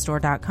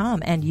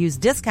castlemegastore.com and use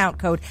discount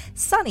code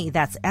SUNNY,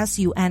 that's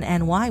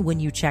SUNNY, when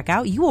you check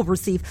out, you will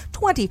receive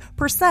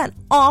 20%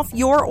 off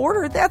your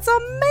order. That's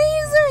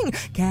amazing.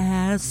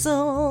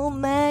 Castle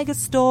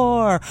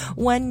Megastore.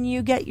 When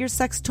you get your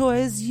sex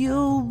toys,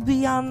 you'll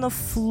be on the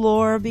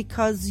floor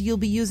because you'll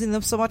be using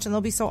them so much and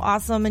they'll be so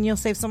awesome, and you'll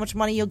save so much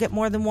money. You'll get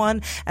more than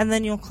one, and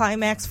then you'll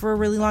climax for a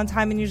really long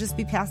time, and you'll just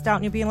be passed out,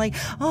 and you'll be like,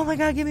 oh my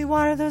God, give me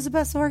water. That was the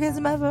best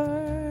orgasm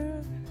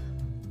ever.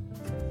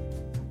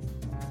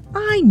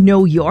 I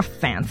know you're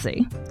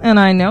fancy, and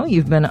I know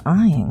you've been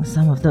eyeing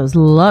some of those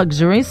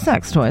luxury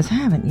sex toys,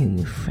 haven't you,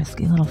 you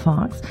frisky little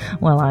fox?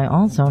 Well, I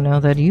also know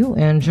that you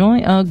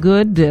enjoy a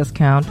good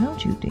discount,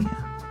 don't you, dear?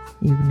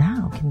 You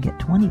now can get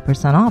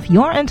 20% off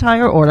your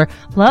entire order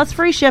plus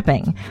free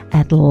shipping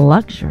at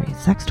luxury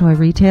sex toy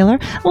retailer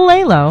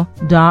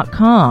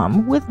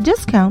Lelo.com with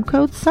discount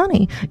code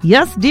SUNNY.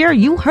 Yes, dear,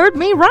 you heard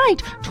me right.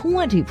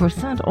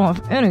 20%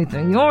 off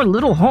anything your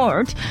little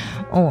heart,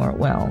 or,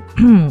 well,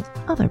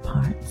 other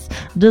parts,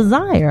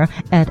 desire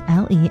at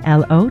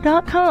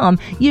Lelo.com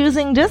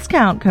using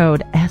discount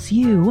code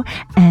SUNNY.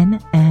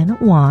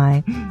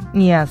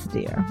 Yes,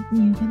 dear,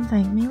 you can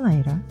thank me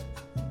later.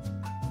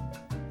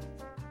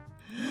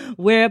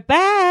 We're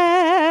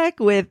back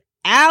with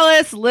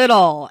Alice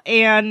Little.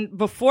 And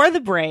before the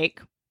break,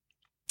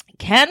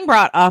 Ken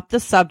brought up the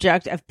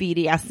subject of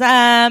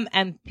BDSM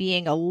and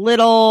being a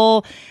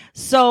little.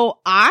 So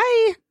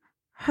I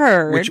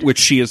heard. Which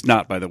she is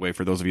not, by the way,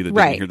 for those of you that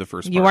didn't hear the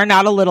first part. You are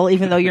not a little,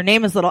 even though your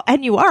name is Little.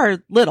 And you are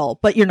little,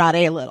 but you're not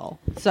a little.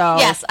 So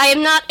yes, I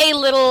am not a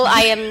little.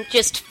 I am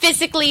just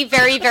physically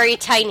very, very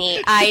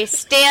tiny. I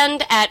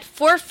stand at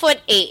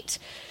 4'8".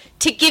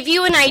 To give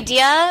you an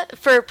idea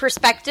for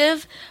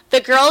perspective,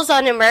 the girls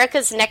on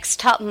America's Next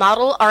Top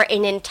Model are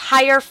an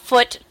entire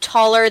foot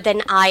taller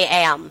than I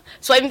am.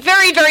 So I'm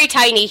very, very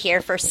tiny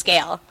here for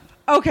scale.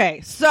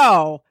 Okay,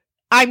 so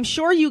I'm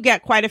sure you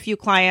get quite a few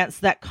clients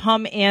that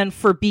come in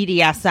for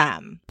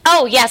BDSM.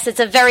 Oh, yes, it's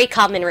a very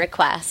common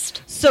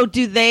request. So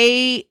do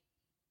they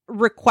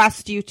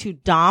request you to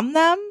dom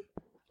them?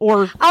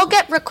 Or I'll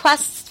get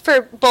requests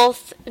for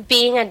both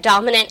being a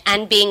dominant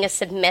and being a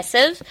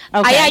submissive.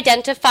 Okay. I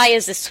identify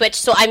as a switch,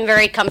 so I'm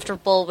very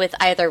comfortable with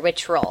either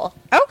which role.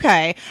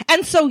 Okay.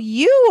 And so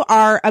you've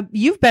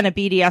been a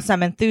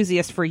BDSM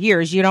enthusiast for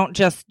years. You don't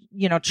just,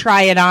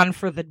 try it on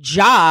for the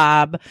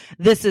job.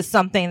 This is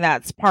something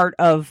that's part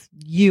of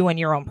you and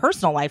your own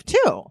personal life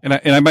too. And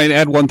I might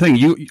add one thing.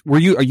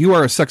 You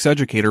are a sex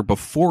educator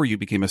before you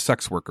became a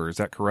sex worker. Is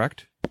that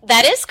correct?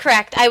 That is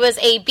correct. I was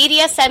a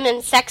BDSM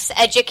and sex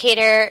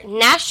educator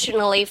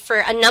nationally for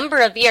a number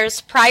of years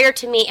prior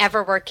to me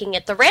ever working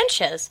at the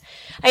ranches.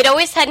 I'd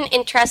always had an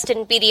interest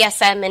in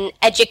BDSM, and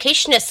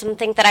education is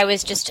something that I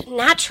was just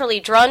naturally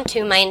drawn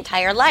to my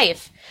entire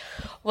life.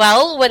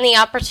 Well, when the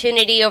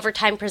opportunity over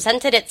time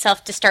presented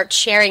itself to start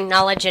sharing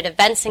knowledge at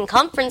events and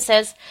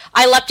conferences,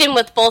 I leapt in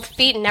with both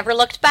feet and never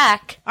looked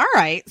back. All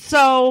right.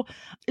 So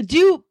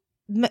do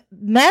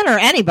men or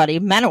anybody,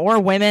 men or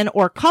women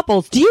or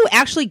couples, do you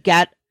actually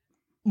get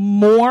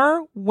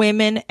more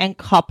women and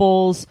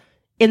couples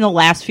in the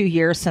last few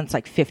years since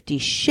like 50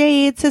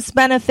 Shades has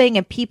been a thing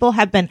and people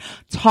have been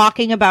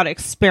talking about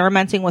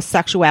experimenting with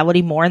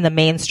sexuality more in the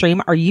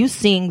mainstream? Are you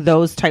seeing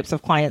those types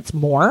of clients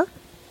more?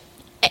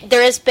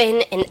 There has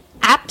been an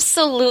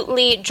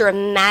absolutely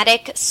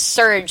dramatic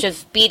surge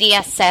of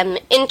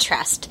BDSM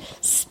interest,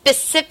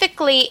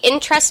 specifically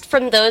interest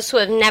from those who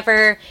have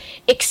never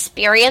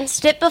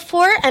experienced it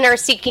before and are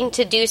seeking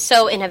to do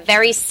so in a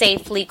very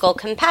safe legal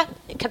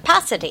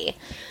capacity.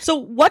 So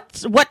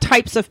what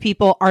types of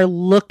people are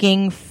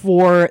looking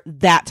for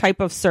that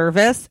type of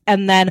service?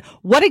 And then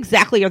what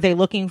exactly are they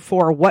looking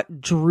for? What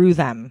drew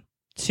them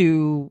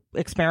to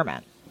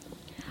experiment?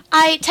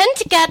 I tend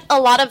to get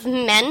a lot of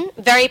men,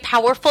 very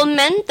powerful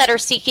men, that are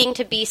seeking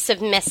to be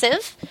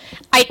submissive.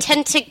 I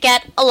tend to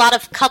get a lot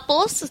of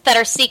couples that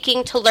are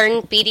seeking to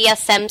learn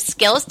BDSM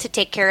skills to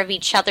take care of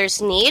each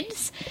other's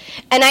needs.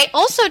 And I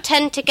also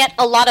tend to get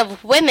a lot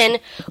of women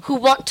who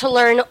want to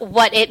learn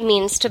what it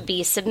means to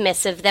be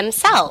submissive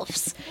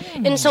themselves.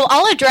 And so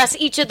I'll address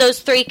each of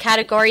those three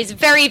categories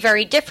very,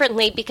 very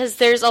differently because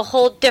there's a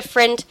whole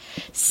different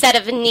set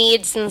of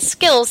needs and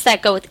skills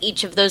that go with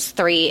each of those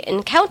three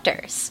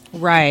encounters.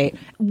 Right.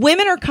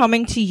 Women are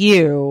coming to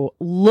you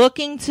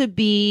looking to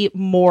be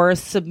more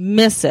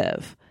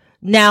submissive.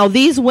 Now,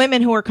 these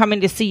women who are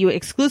coming to see you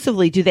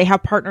exclusively, do they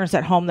have partners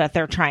at home that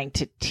they're trying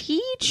to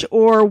teach?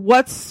 Or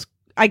what's,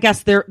 I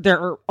guess,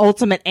 their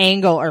ultimate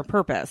angle or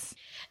purpose?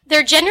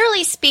 They're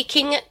generally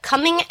speaking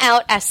coming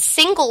out as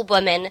single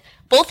women,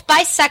 both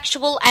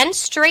bisexual and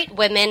straight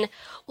women,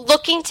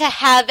 looking to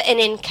have an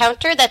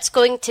encounter that's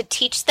going to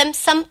teach them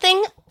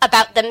something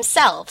about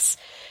themselves.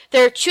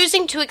 They're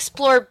choosing to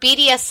explore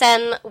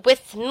BDSM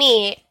with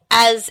me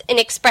as an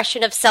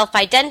expression of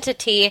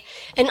self-identity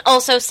and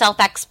also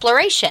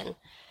self-exploration.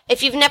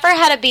 If you've never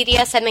had a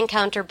BDSM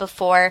encounter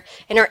before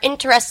and are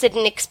interested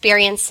in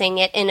experiencing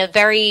it in a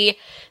very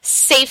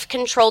safe,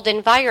 controlled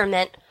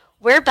environment,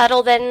 where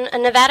better than a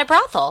Nevada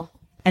brothel?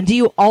 And do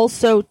you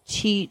also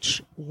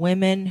teach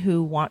women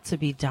who want to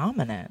be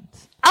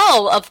dominant?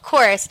 Oh, of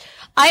course.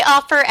 I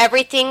offer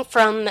everything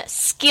from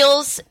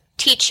skills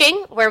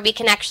teaching, where we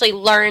can actually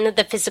learn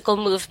the physical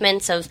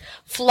movements of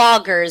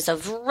floggers,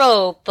 of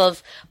rope,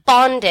 of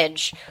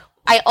bondage.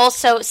 I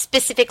also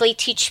specifically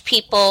teach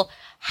people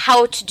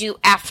how to do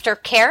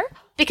aftercare,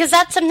 because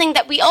that's something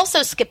that we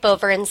also skip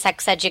over in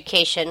sex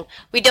education.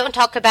 We don't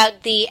talk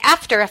about the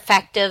after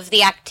effect of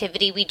the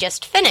activity we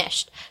just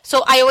finished.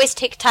 So I always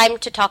take time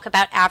to talk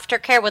about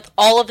aftercare with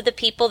all of the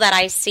people that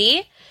I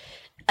see.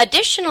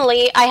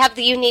 Additionally, I have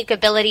the unique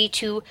ability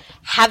to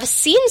have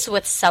scenes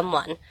with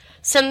someone.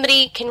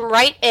 Somebody can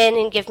write in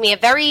and give me a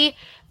very,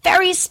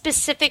 very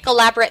specific,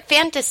 elaborate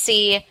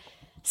fantasy,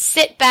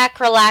 sit back,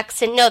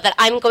 relax, and know that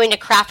I'm going to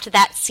craft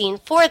that scene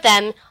for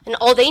them, and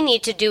all they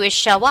need to do is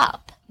show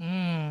up.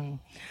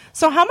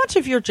 So how much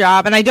of your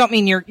job, and I don't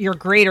mean your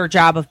greater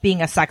job of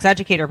being a sex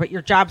educator, but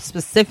your job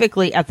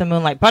specifically at the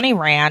Moonlight Bunny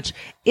Ranch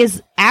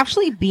is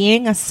actually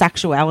being a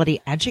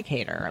sexuality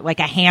educator, like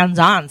a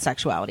hands-on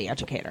sexuality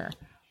educator?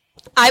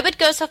 I would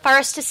go so far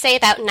as to say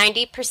about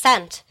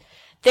 90%.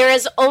 There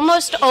is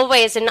almost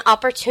always an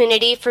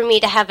opportunity for me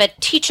to have a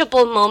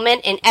teachable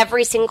moment in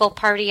every single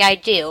party I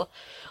do.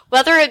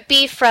 Whether it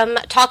be from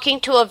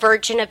talking to a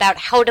virgin about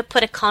how to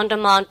put a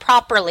condom on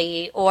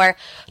properly, or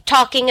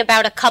talking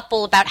about a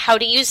couple about how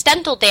to use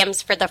dental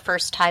dams for the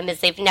first time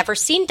as they've never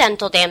seen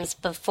dental dams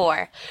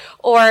before,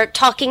 or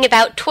talking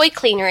about toy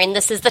cleaner, and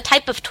this is the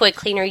type of toy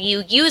cleaner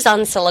you use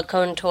on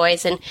silicone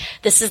toys, and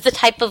this is the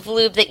type of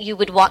lube that you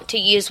would want to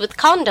use with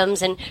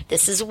condoms, and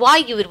this is why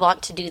you would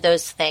want to do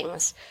those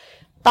things.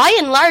 By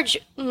and large,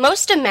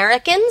 most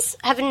Americans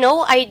have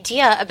no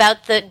idea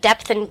about the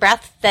depth and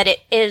breadth that it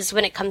is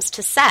when it comes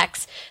to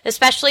sex,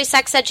 especially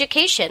sex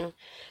education.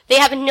 They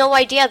have no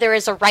idea there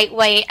is a right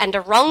way and a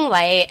wrong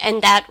way,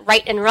 and that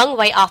right and wrong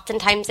way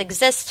oftentimes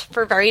exists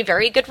for very,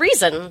 very good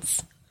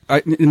reasons. I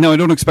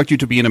don't expect you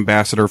to be an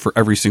ambassador for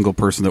every single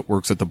person that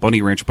works at the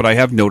Bunny Ranch, but I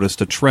have noticed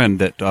a trend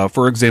that,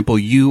 for example,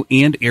 you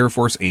and Air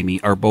Force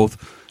Amy are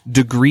both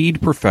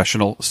degreed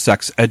professional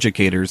sex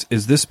educators.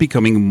 Is this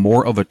becoming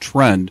more of a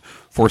trend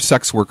for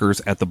sex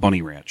workers at the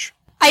Bunny Ranch?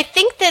 I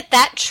think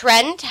that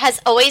trend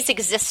has always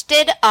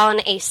existed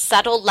on a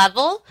subtle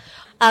level.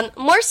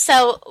 More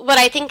so, what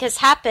I think has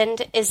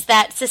happened is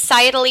that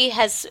societally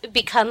has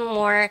become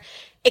more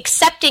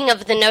accepting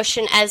of the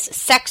notion as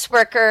sex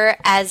worker,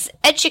 as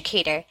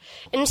educator.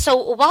 And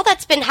so while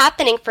that's been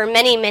happening for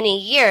many,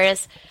 many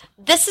years,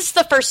 this is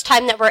the first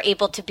time that we're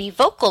able to be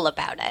vocal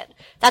about it.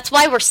 That's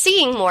why we're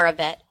seeing more of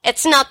it.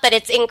 It's not that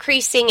it's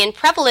increasing in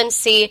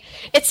prevalency.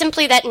 It's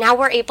simply that now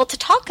we're able to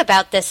talk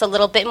about this a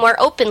little bit more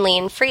openly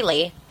and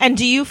freely. And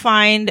do you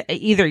find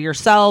either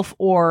yourself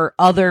or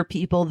other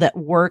people that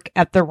work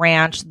at the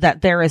ranch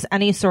that there is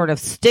any sort of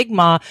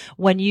stigma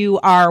when you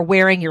are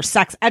wearing your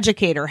sex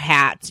educator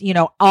hat,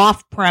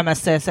 off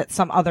premises at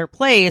some other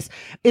place?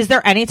 Is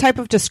there any type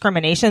of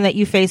discrimination that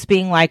you face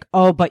being like,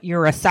 oh, but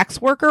you're a sex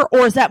worker?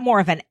 Or is that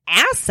more of an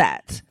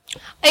asset?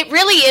 It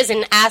really is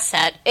an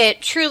asset.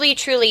 It truly,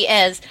 truly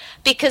is.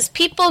 Because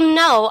people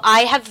know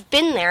I have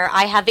been there.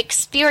 I have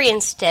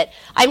experienced it.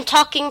 I'm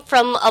talking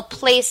from a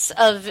place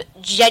of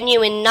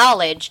genuine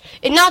knowledge.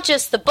 And not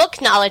just the book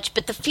knowledge,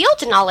 but the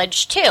field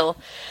knowledge, too.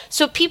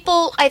 So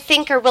people, I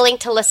think, are willing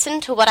to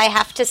listen to what I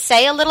have to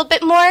say a little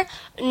bit more,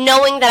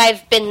 knowing that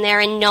I've been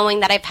there and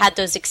knowing that I've had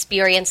those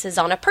experiences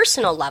on a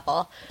personal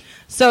level.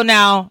 So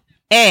now,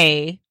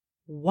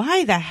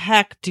 why the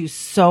heck do you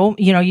said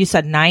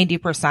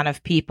 90%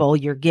 of people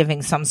you're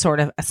giving some sort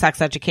of a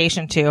sex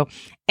education to.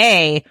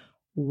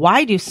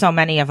 Why do so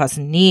many of us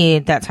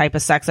need that type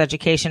of sex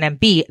education? And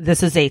B,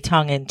 this is a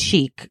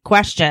tongue-in-cheek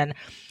question.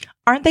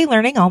 Aren't they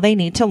learning all they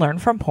need to learn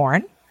from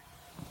porn?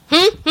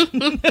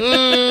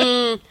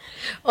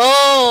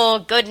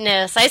 Oh,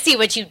 goodness. I see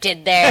what you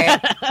did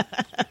there.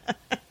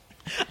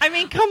 I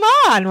mean, come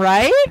on,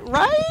 right?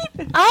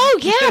 Oh,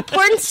 yeah.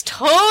 Porn's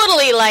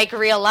totally like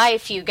real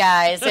life, you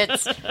guys.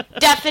 It's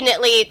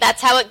definitely,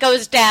 that's how it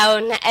goes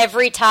down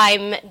every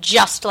time,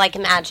 just like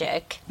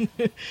magic.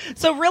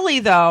 So really,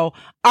 though,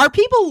 are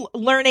people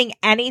learning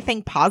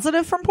anything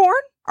positive from porn?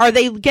 Are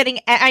they getting,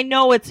 I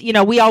know it's,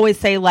 we always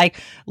say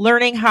like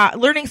learning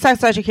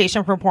sex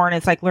education from porn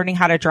is like learning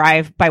how to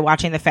drive by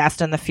watching the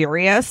Fast and the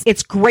Furious.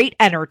 It's great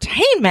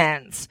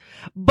entertainment,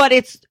 but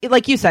it's,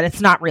 like you said,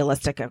 it's not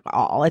realistic at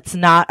all. It's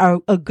not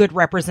a good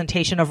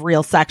representation of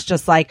real sex,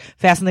 just like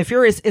Fast and the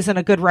Furious isn't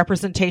a good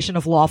representation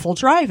of lawful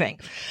driving.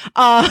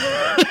 But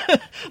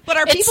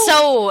it's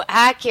so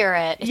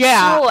accurate. It's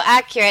so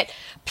accurate.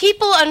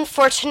 People,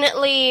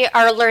 unfortunately,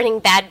 are learning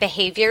bad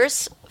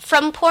behaviors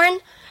from porn.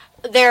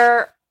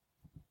 They're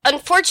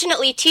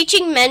unfortunately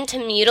teaching men to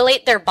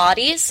mutilate their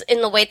bodies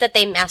in the way that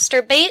they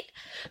masturbate.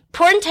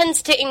 Porn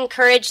tends to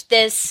encourage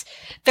this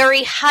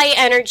very high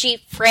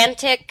energy,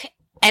 frantic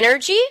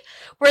energy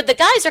where the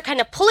guys are kind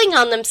of pulling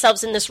on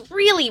themselves in this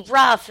really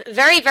rough,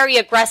 very, very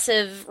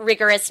aggressive,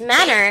 rigorous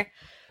manner,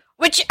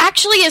 which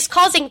actually is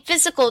causing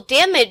physical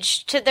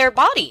damage to their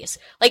bodies.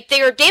 Like,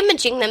 they are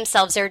damaging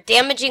themselves, they're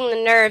damaging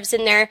the nerves,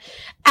 and they're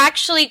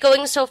actually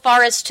going so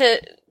far as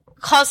to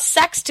cause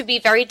sex to be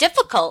very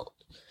difficult.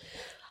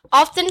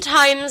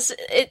 Oftentimes,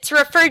 it's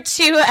referred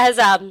to as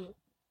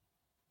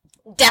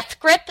death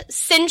grip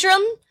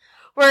syndrome,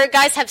 where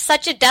guys have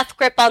such a death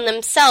grip on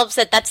themselves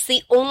that that's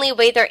the only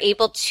way they're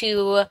able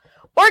to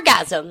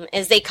orgasm,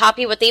 is they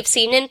copy what they've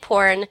seen in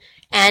porn,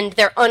 and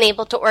they're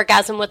unable to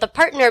orgasm with a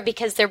partner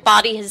because their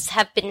bodies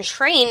have been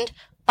trained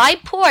by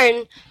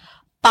porn,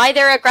 by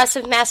their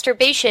aggressive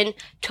masturbation,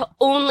 to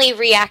only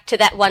react to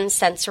that one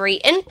sensory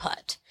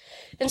input.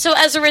 And so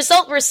as a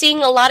result, we're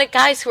seeing a lot of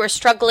guys who are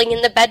struggling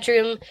in the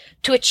bedroom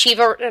to achieve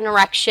an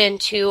erection,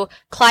 to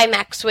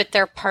climax with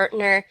their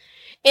partner.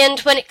 And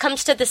when it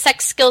comes to the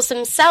sex skills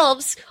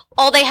themselves,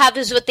 all they have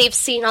is what they've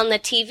seen on the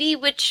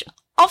TV, which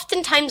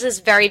oftentimes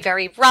is very,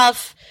 very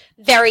rough,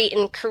 very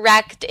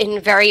incorrect,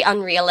 and very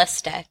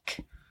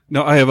unrealistic.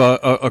 No, I have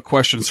a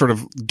question sort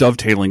of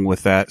dovetailing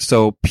with that.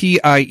 So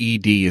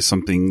PIED is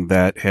something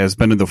that has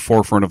been in the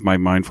forefront of my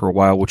mind for a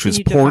while, which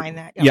is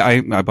porn. Yeah,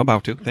 I'm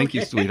about to. Thank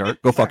you,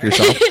 sweetheart. Go fuck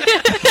yourself.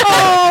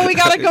 Oh, we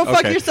gotta go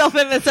fuck yourself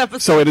in this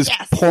episode. So it is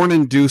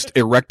porn-induced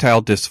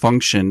erectile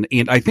dysfunction,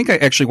 and I think I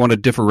actually want to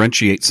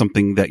differentiate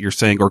something that you're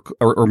saying,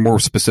 or more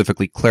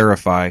specifically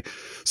clarify.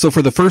 So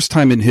for the first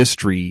time in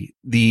history,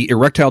 the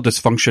erectile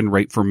dysfunction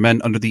rate for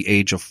men under the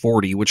age of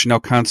 40, which now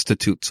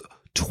constitutes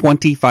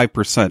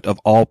 25% of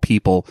all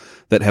people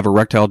that have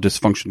erectile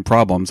dysfunction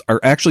problems, are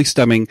actually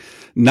stemming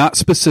not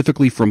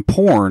specifically from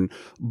porn,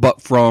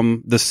 but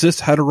from the cis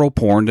hetero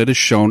porn that is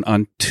shown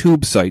on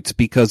tube sites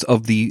because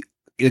of the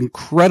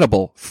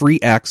incredible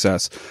free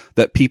access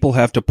that people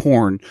have to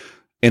porn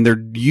and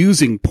they're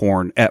using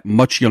porn at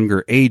much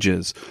younger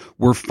ages,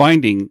 we're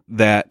finding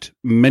that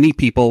many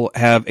people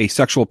have a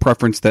sexual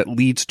preference that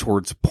leads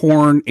towards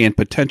porn and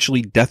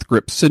potentially death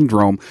grip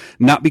syndrome,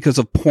 not because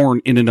of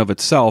porn in and of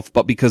itself,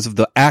 but because of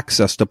the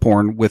access to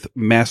porn with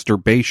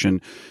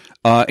masturbation.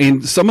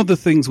 And some of the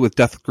things with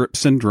death grip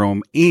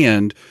syndrome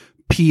and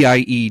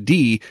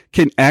PIED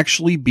can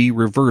actually be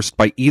reversed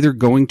by either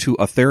going to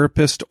a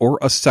therapist or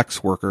a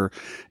sex worker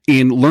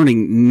and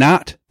learning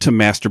not to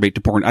masturbate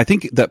to porn. I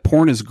think that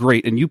porn is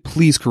great, and you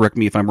please correct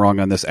me if I'm wrong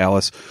on this,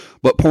 Alice,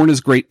 but porn is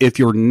great if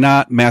you're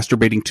not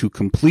masturbating to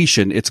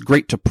completion. It's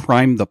great to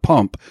prime the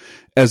pump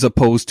as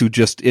opposed to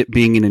just it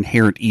being an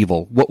inherent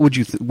evil. What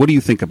do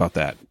you think about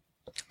that?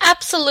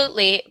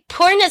 Absolutely.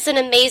 Porn is an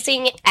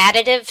amazing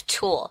additive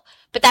tool,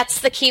 but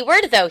that's the key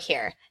word though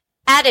here.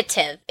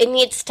 Additive. It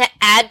needs to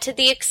add to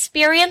the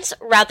experience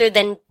rather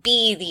than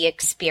be the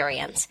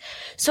experience.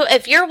 So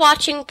if you're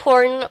watching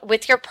porn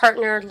with your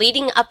partner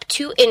leading up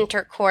to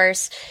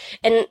intercourse,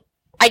 and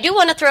I do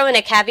want to throw in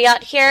a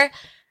caveat here,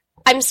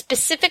 I'm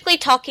specifically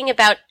talking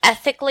about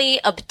ethically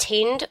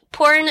obtained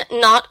porn,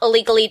 not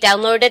illegally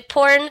downloaded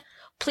porn.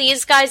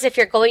 Please, guys, if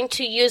you're going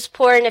to use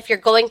porn, if you're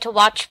going to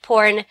watch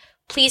porn,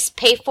 please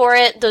pay for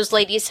it. Those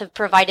ladies have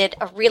provided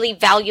a really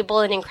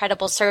valuable and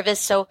incredible service,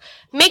 so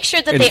make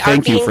sure that they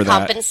are being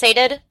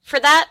compensated for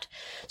that.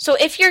 So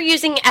if you're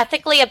using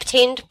ethically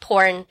obtained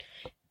porn,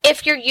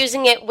 if you're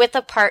using it with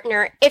a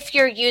partner, if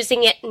you're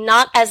using it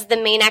not as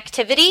the main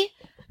activity,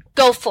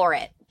 go for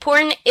it.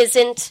 Porn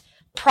isn't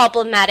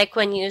problematic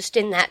when used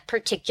in that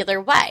particular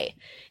way.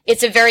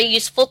 It's a very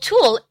useful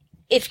tool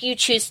if you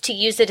choose to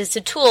use it as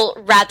a tool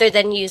rather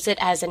than use it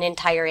as an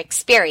entire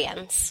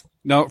experience.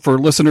 Now, for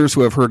listeners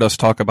who have heard us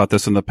talk about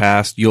this in the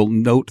past, you'll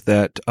note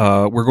that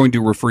we're going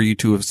to refer you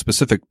to a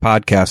specific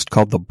podcast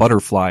called The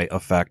Butterfly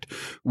Effect,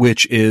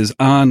 which is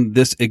on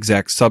this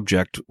exact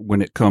subject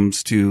when it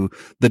comes to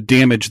the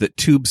damage that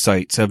tube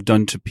sites have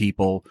done to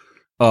people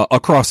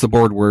across the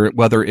board,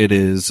 whether it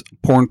is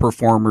porn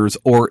performers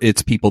or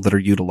it's people that are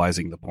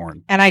utilizing the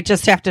porn. And I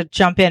just have to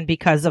jump in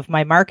because of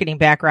my marketing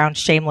background,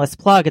 shameless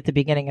plug at the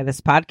beginning of this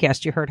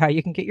podcast. You heard how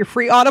you can get your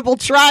free Audible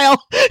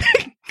trial.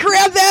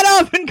 Grab that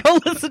up and go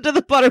listen to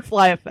The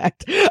Butterfly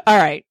Effect. All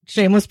right.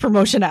 Shameless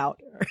promotion out.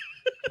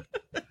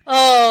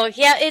 Oh,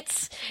 yeah,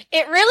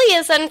 it really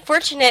is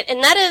unfortunate.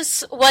 And that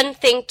is one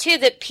thing, too,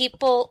 that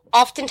people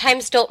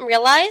oftentimes don't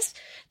realize,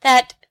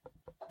 that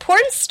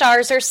porn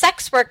stars are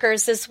sex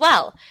workers as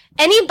well.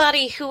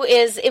 Anybody who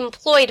is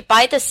employed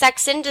by the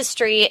sex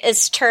industry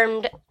is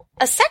termed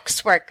a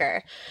sex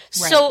worker. Right.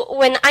 So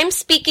when I'm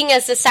speaking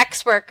as a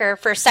sex worker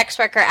for sex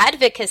worker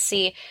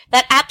advocacy,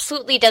 that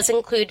absolutely does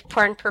include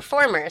porn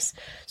performers.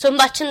 So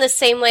much in the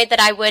same way that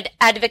I would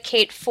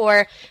advocate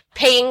for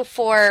paying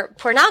for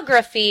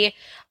pornography,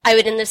 I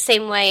would in the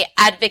same way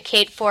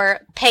advocate for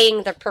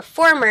paying the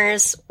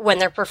performers when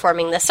they're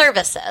performing the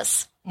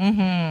services.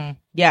 Mm-hmm.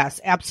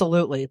 Yes,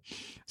 absolutely.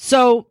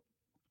 So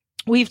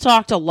we've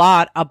talked a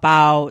lot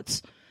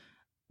about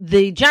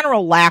the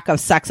general lack of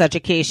sex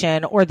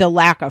education or the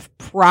lack of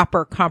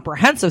proper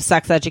comprehensive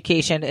sex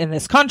education in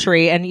this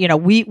country. And, you know,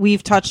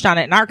 we've touched on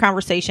it in our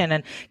conversation,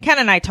 and Ken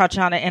and I touch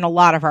on it in a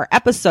lot of our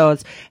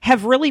episodes,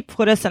 have really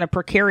put us in a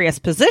precarious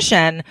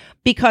position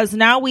because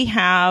now we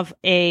have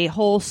a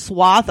whole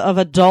swath of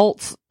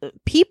adult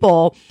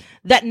people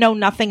that know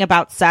nothing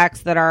about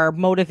sex, that are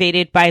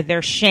motivated by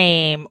their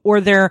shame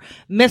or their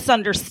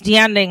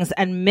misunderstandings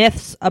and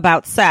myths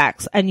about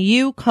sex. And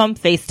you come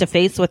face to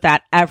face with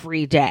that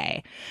every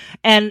day.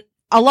 And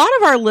a lot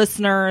of our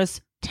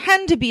listeners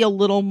tend to be a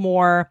little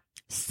more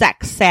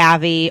sex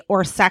savvy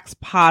or sex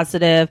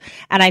positive.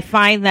 And I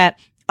find that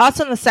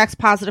us in the sex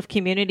positive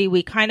community,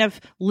 we kind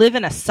of live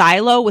in a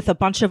silo with a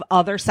bunch of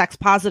other sex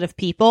positive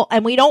people,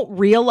 and we don't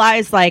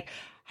realize like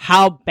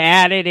how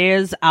bad it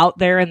is out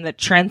there in the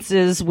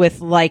trenches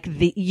with like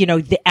the, you know,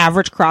 the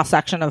average cross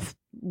section of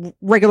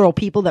regular old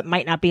people that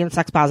might not be in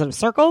sex positive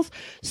circles.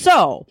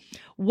 So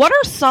what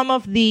are some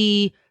of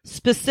the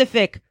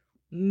specific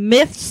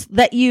myths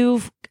that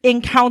you've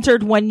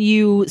encountered when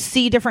you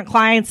see different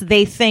clients?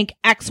 They think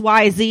X,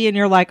 Y, Z, and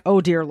you're like,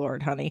 oh dear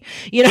Lord, honey,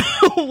 you know,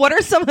 what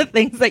are some of the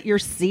things that you're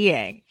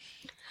seeing?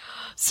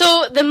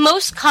 So the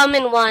most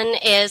common one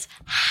is,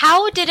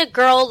 how did a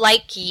girl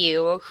like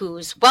you,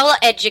 who's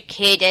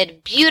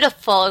well-educated,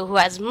 beautiful, who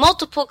has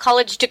multiple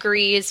college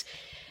degrees,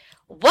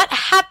 what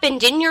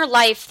happened in your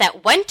life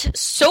that went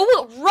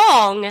so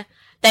wrong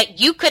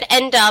that you could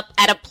end up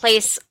at a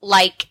place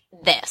like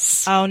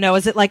this? Oh no,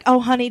 is it like,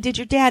 oh honey, did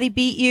your daddy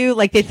beat you?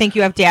 Like they think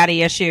you have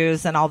daddy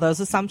issues and all those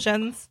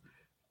assumptions?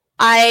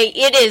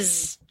 It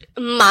is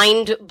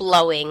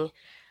mind-blowing.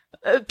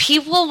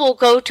 People will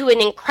go to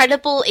an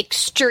incredible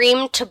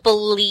extreme to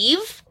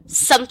believe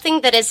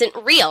something that isn't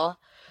real.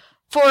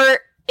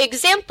 For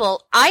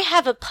example, I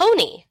have a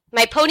pony.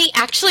 My pony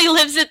actually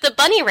lives at the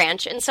bunny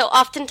ranch, and so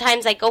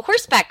oftentimes I go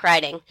horseback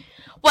riding.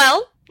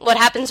 Well, what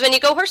happens when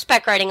you go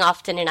horseback riding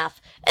often enough?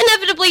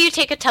 Inevitably, you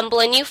take a tumble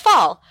and you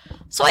fall.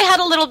 So I had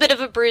a little bit of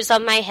a bruise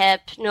on my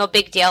hip. No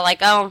big deal. Like,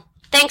 oh,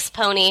 thanks,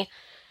 pony.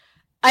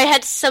 I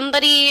had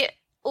somebody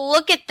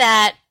look at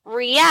that,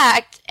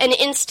 react, and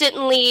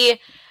instantly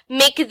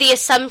make the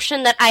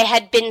assumption that I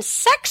had been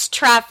sex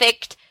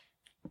trafficked,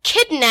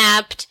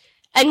 kidnapped,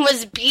 and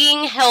was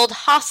being held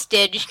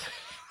hostage,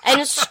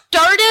 and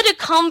started a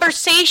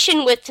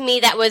conversation with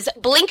me that was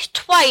blink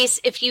twice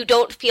if you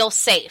don't feel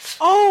safe.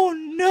 Oh,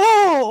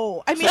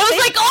 no. I mean, I was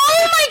like,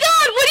 oh my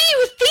god, what do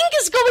you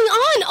think is going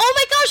on? Oh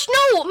my gosh,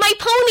 no, my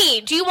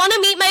pony. Do you want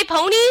to meet my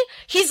pony?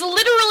 He's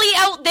literally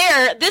out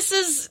there. This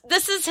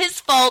is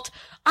his fault.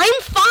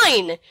 I'm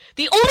fine.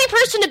 The only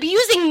person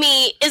abusing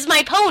me is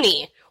my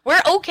pony.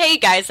 We're okay,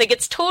 guys. Like,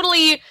 it's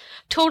totally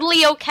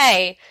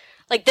okay.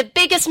 Like, the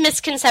biggest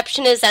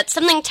misconception is that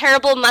something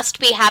terrible must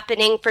be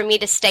happening for me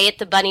to stay at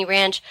the Bunny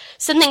Ranch.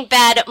 Something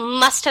bad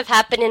must have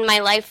happened in my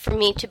life for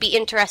me to be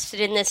interested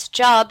in this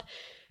job.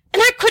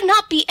 And I could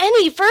not be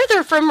any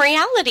further from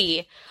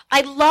reality.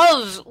 I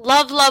love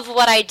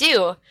what I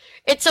do.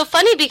 It's so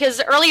funny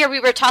because earlier we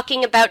were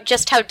talking about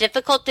just how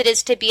difficult it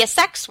is to be a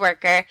sex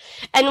worker.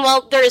 And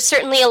while there is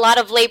certainly a lot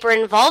of labor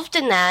involved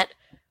in that,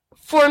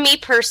 for me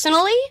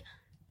personally,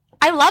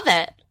 I love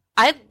it.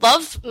 I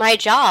love my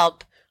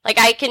job. Like,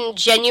 I can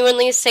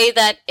genuinely say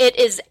that it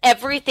is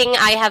everything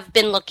I have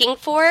been looking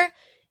for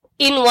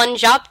in one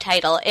job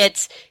title.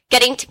 It's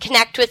getting to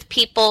connect with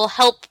people,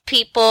 help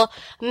people,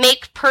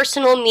 make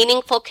personal,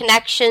 meaningful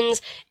connections,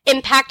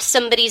 impact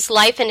somebody's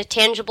life in a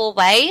tangible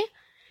way.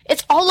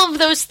 It's all of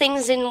those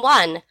things in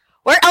one.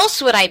 Where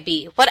else would I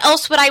be? What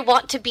else would I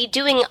want to be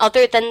doing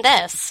other than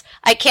this?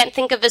 I can't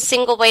think of a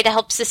single way to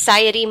help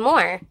society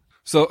more.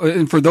 So,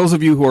 and for those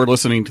of you who are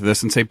listening to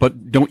this and say,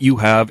 but don't you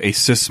have a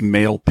cis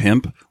male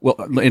pimp? Well,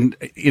 and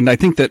I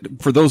think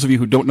that for those of you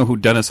who don't know who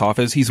Dennis Hoff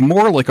is, he's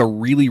more like a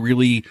really,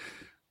 really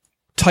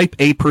type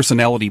A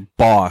personality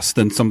boss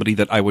than somebody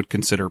that I would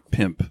consider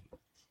pimp.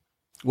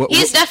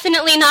 He's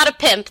definitely not a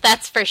pimp,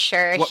 that's for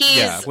sure.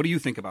 What do you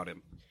think about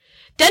him?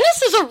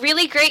 Dennis is a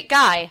really great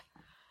guy.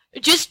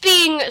 Just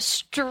being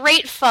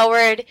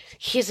straightforward,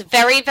 he's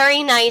very,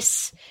 very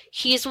nice.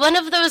 He's one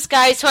of those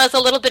guys who has a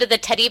little bit of the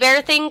teddy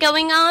bear thing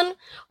going on,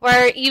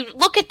 where you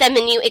look at them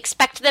and you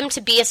expect them to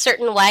be a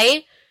certain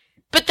way,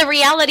 but the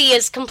reality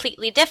is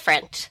completely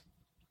different.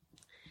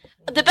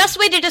 The best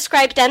way to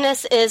describe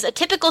Dennis is a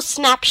typical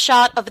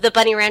snapshot of the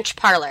Bunny Ranch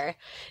parlor.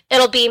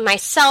 It'll be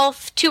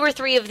myself, 2 or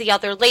 3 of the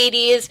other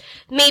ladies,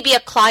 maybe a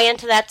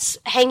client that's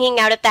hanging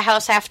out at the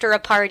house after a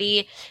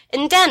party,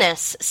 and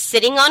Dennis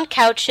sitting on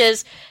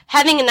couches,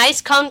 having a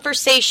nice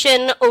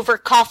conversation over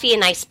coffee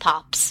and ice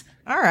pops.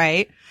 All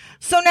right.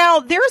 So now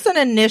there's an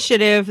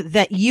initiative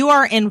that you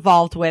are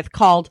involved with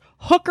called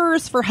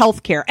Hookers for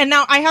Healthcare. And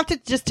now I have to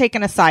just take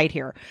an aside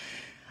here.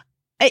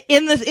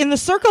 In the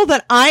circle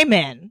that I'm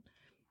in,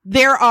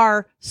 there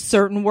are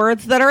certain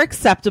words that are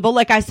acceptable.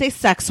 Like I say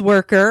sex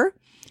worker.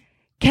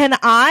 Can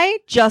I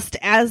just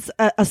as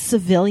a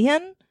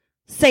civilian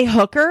say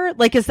hooker?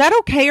 Like, is that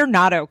okay or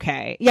not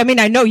okay? Yeah, I mean,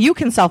 I know you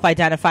can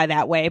self-identify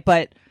that way,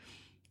 but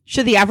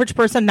should the average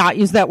person not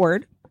use that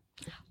word?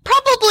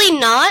 Probably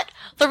not.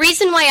 The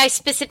reason why I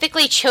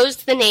specifically chose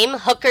the name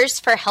Hookers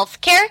for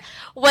Healthcare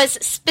was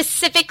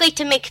specifically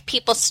to make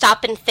people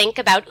stop and think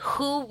about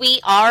who we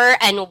are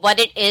and what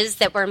it is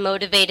that we're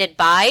motivated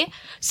by.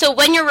 So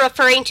when you're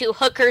referring to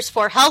Hookers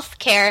for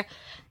Healthcare,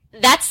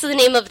 that's the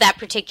name of that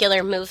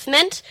particular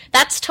movement.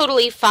 That's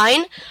totally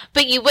fine,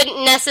 but you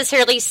wouldn't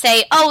necessarily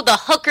say, oh, the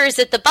hookers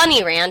at the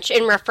Bunny Ranch,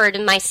 and refer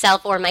to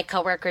myself or my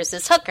coworkers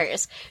as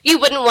hookers. You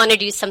wouldn't want to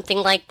do something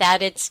like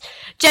that. It's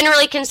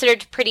generally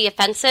considered pretty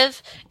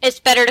offensive.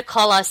 It's better to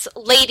call us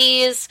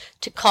ladies,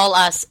 to call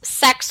us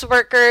sex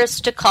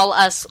workers, to call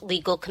us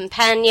legal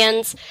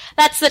companions.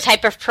 That's the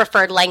type of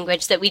preferred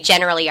language that we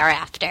generally are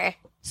after.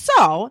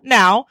 So,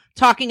 now,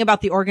 talking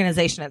about the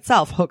organization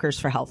itself, Hookers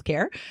for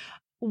Healthcare,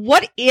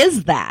 what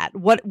is that?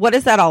 What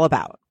is that all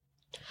about?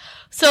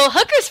 So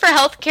Hookers for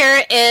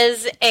Healthcare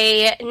is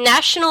a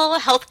national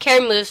healthcare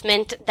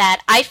movement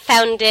that I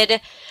founded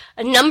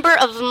a number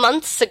of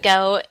months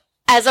ago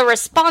as a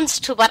response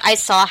to what I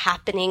saw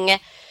happening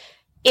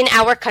in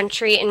our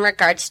country in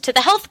regards to the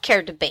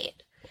healthcare debate.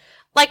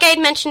 Like I had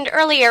mentioned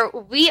earlier,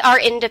 we are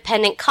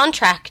independent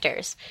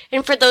contractors.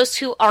 And for those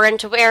who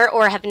aren't aware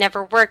or have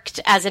never worked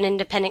as an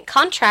independent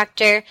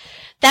contractor,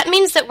 that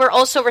means that we're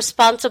also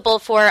responsible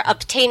for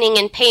obtaining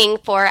and paying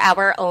for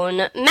our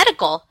own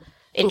medical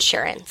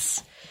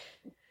insurance.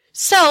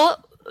 So,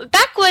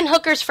 back when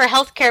Hookers for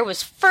Healthcare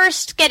was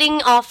first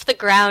getting off the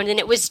ground and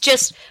it was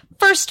just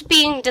first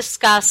being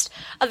discussed,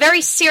 a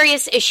very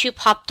serious issue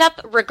popped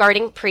up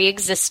regarding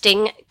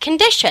pre-existing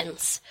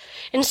conditions.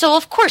 And so,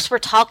 of course, we're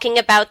talking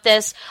about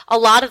this. A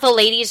lot of the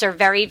ladies are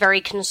very,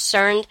 very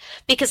concerned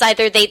because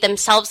either they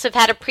themselves have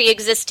had a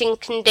pre-existing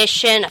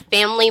condition, a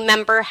family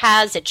member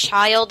has, a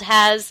child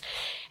has.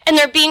 and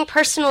they're being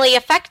personally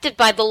affected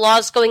by the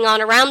laws going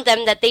on around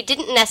them that they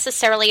didn't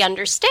necessarily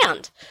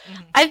understand.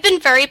 Mm-hmm. I've been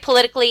very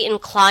politically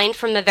inclined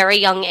from a very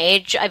young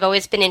age. I've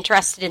always been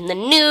interested in the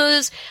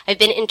news. I've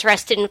been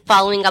interested in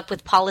following up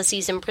with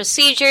policies and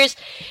procedures.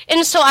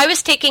 And so I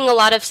was taking a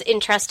lot of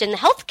interest in the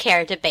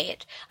healthcare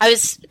debate. I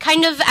was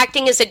kind of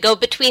acting as a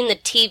go-between the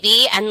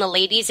TV and the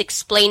ladies,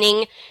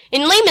 explaining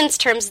in layman's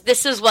terms,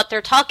 this is what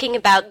they're talking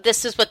about,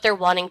 this is what they're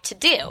wanting to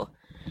do.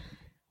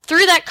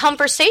 Through that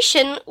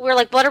conversation, we're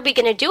like, what are we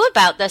going to do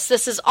about this?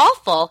 This is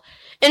awful.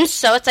 And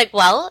so it's like,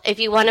 well, if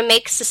you want to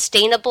make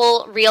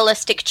sustainable,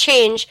 realistic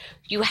change,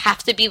 you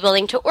have to be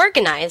willing to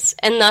organize.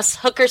 And thus,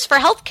 Hookers for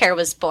Healthcare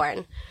was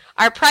born.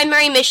 Our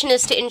primary mission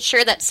is to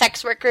ensure that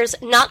sex workers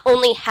not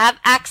only have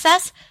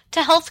access to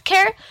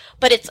healthcare,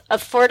 but it's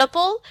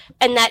affordable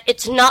and that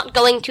it's not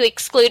going to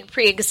exclude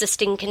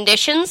pre-existing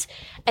conditions.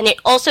 And it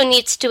also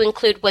needs to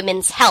include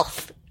women's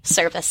health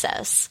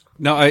services.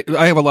 Now,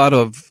 I have a lot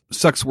of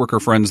sex worker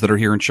friends that are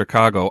here in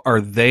Chicago.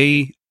 Are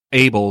they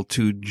able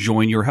to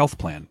join your health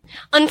plan?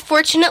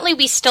 Unfortunately,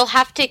 we still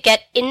have to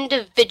get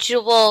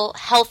individual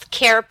health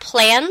care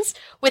plans.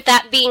 With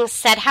that being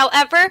said,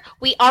 however,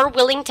 we are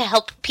willing to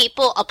help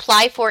people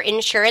apply for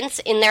insurance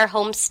in their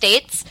home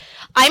states.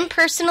 I'm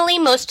personally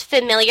most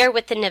familiar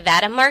with the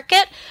Nevada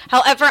market.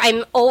 However,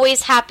 I'm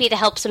always happy to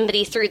help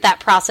somebody through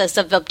that process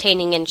of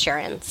obtaining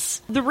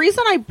insurance. The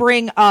reason I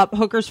bring up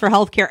Hookers for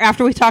Healthcare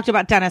after we talked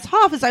about Dennis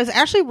Hof is I was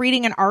actually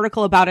reading an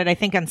article about it, I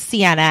think on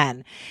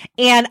CNN.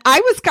 And I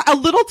was a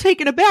little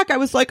taken aback. I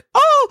was like,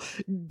 oh,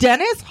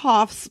 Dennis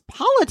Hof's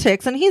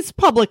politics, and he's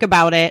public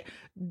about it,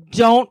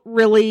 don't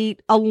really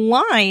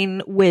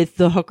align with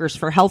the Hookers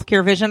for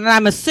Healthcare vision. And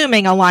I'm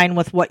assuming align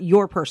with what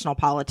your personal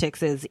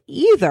politics is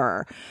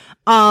either.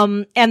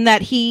 And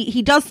that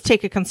he does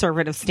take a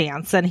conservative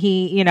stance, and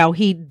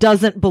he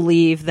doesn't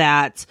believe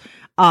that,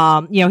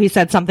 he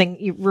said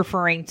something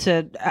referring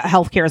to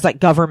healthcare as like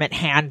government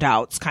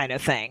handouts kind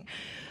of thing.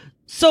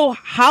 So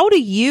how do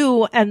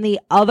you and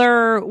the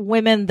other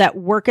women that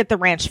work at the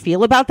ranch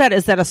feel about that?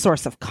 Is that a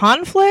source of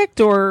conflict,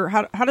 or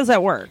how does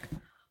that work?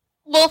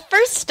 Well,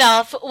 first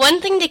off,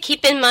 one thing to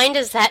keep in mind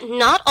is that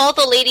not all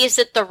the ladies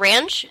at the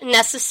ranch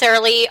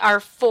necessarily are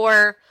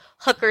for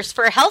Hookers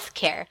for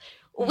Healthcare.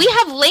 We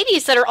have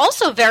ladies that are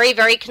also very,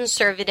 very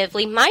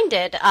conservatively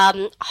minded.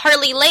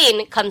 Harley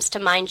Lane comes to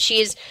mind.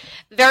 She's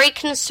very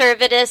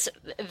conservative,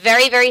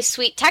 very, very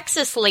sweet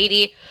Texas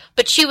lady,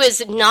 but she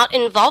was not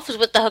involved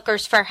with the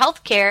Hookers for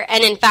Healthcare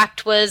and, in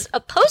fact, was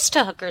opposed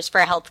to Hookers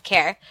for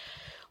Healthcare.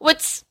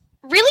 What's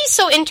really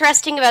so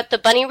interesting about the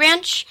Bunny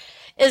Ranch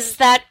is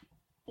that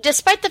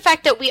despite the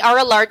fact that we are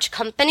a large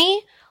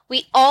company,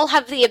 we all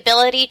have the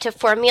ability to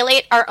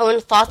formulate our own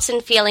thoughts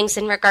and feelings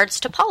in regards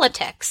to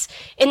politics.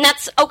 And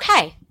that's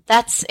okay.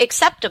 That's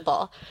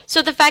acceptable.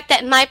 So the fact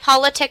that my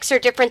politics are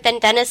different than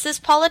Dennis's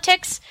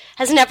politics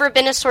has never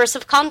been a source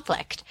of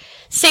conflict.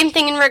 Same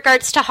thing in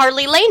regards to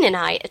Harley Lane and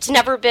I. It's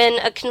never been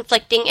a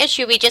conflicting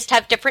issue. We just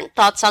have different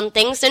thoughts on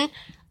things, and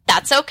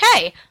that's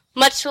okay.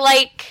 Much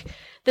like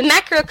the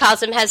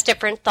macrocosm has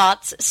different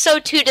thoughts, so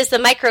too does the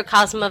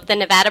microcosm of the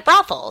Nevada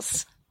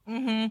brothels.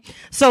 Mm-hmm.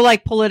 So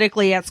like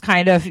politically, it's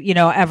kind of,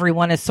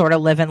 everyone is sort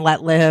of live and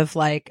let live.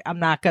 Like, I'm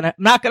not gonna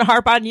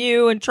harp on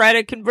you and try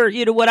to convert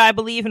you to what I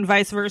believe and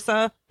vice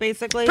versa,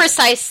 basically.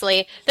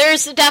 Precisely.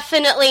 There's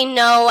definitely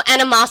no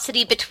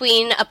animosity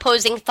between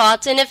opposing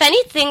thoughts. And if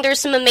anything, there's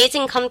some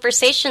amazing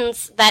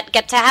conversations that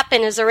get to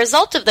happen as a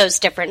result of those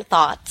different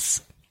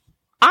thoughts.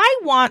 I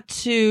want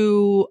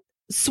to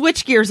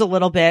switch gears a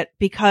little bit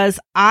because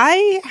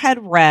I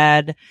had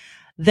read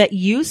that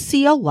you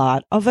see a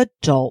lot of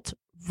adult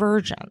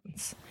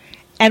virgins.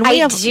 And we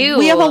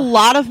have a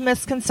lot of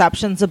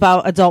misconceptions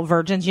about adult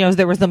virgins.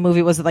 There was the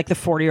movie, was it like the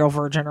 40-year-old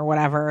virgin or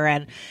whatever?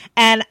 And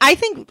I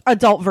think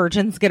adult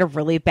virgins get a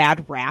really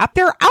bad rap.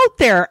 They're out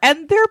there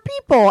and they're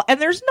people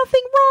and there's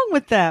nothing wrong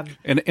with them.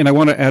 And I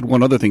want to add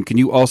one other thing. Can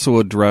you also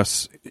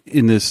address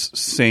in this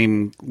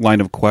same line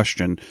of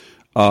question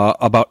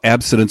about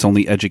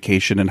abstinence-only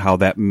education and how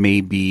that may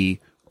be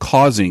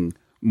causing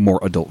more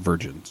adult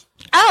virgins?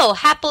 Oh,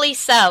 happily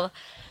so.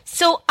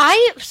 So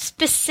I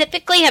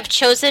specifically have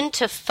chosen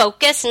to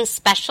focus and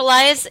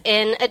specialize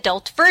in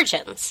adult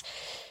virgins.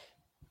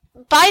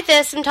 By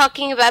this, I'm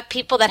talking about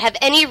people that have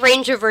any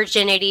range of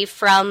virginity,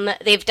 from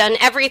they've done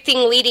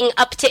everything leading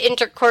up to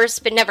intercourse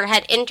but never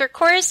had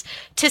intercourse,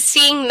 to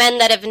seeing men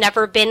that have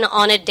never been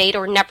on a date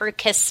or never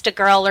kissed a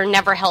girl or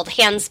never held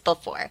hands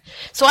before.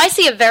 So I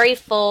see a very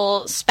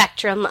full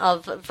spectrum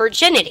of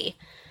virginity.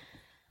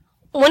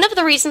 One of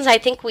the reasons I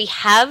think we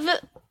have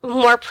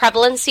more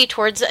prevalency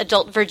towards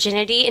adult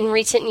virginity in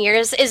recent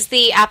years is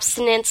the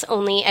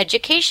abstinence-only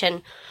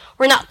education.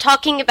 We're not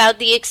talking about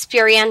the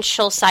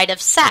experiential side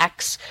of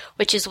sex,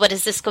 which is, what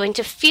is this going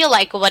to feel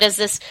like? What is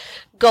this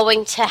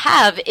going to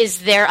have?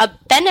 Is there a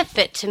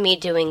benefit to me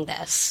doing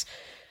this?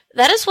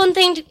 That is one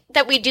thing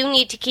that we do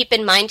need to keep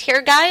in mind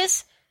here,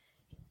 guys.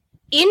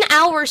 In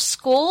our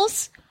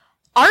schools,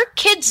 our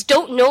kids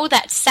don't know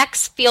that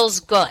sex feels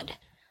good.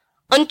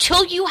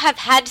 Until you have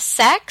had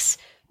sex,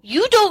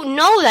 you don't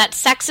know that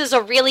sex is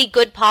a really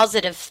good,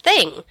 positive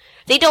thing.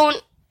 They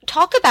don't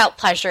talk about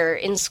pleasure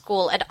in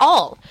school at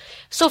all.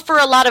 So for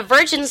a lot of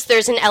virgins,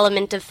 there's an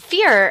element of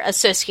fear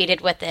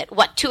associated with it.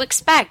 What to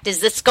expect? Is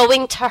this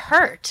going to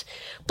hurt?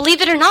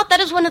 Believe it or not, that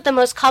is one of the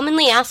most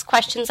commonly asked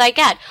questions I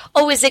get.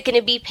 Oh, is it going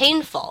to be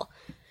painful?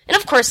 And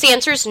of course, the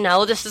answer is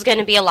no. This is going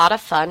to be a lot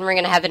of fun. We're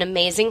going to have an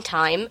amazing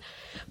time.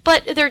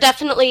 But there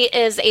definitely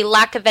is a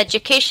lack of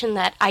education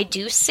that I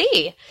do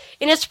see.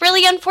 And it's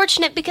really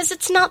unfortunate because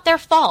it's not their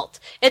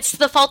fault. It's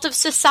the fault of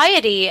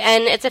society,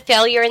 and it's a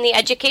failure in the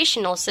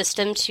educational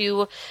system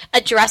to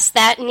address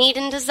that need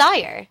and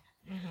desire.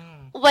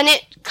 When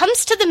it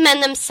comes to the men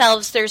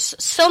themselves, there's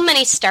so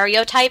many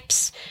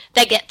stereotypes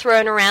that get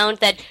thrown around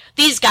that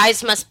these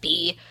guys must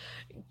be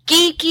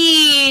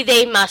geeky,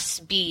 they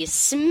must be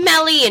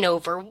smelly and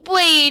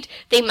overweight,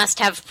 they must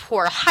have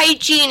poor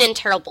hygiene and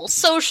terrible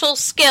social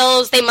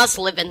skills, they must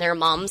live in their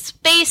mom's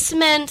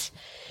basement.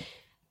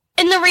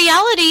 And the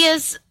reality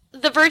is,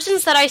 the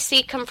virgins that I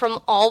see come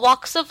from all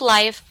walks of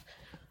life,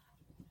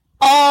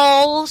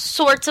 all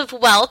sorts of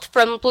wealth,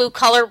 from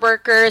blue-collar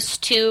workers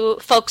to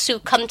folks who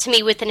come to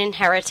me with an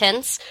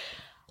inheritance.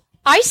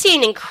 I see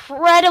an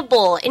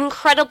incredible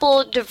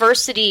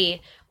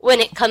diversity when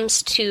it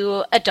comes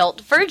to adult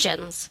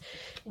virgins.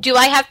 Do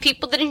I have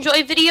people that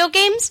enjoy video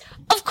games?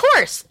 Of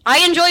course.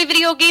 I enjoy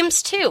video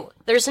games too.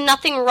 There's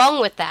nothing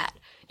wrong with that.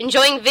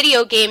 Enjoying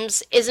video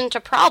games isn't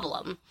a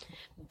problem.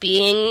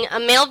 Being a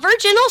male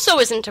virgin also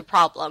isn't a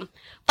problem.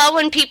 But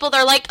when people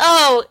are like,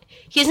 oh,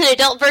 he's an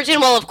adult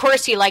virgin, well, of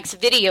course he likes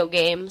video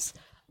games.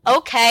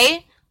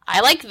 Okay, I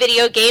like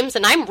video games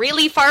and I'm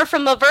really far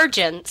from a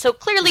virgin, so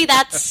clearly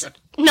that's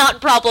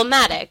not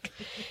problematic.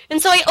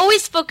 And so I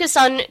always focus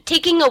on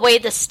taking away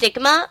the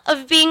stigma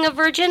of being a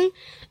virgin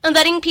and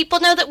letting people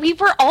know that we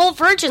were all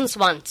virgins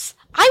once.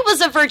 I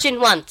was a virgin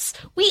once.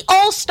 We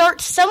all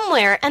start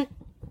somewhere, and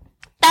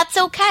that's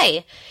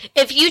okay.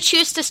 If you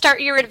choose to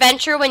start your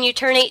adventure when you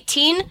turn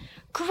 18,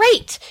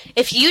 great.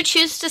 If you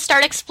choose to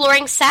start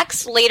exploring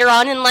sex later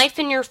on in life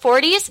in your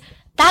 40s,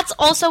 that's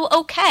also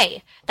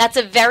okay. That's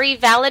a very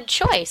valid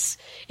choice.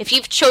 If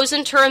you've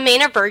chosen to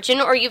remain a virgin,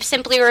 or you've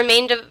simply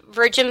remained a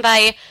virgin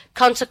by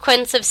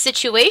consequence of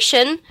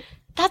situation,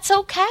 that's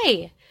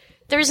okay.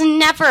 There's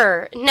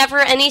never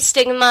any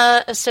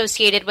stigma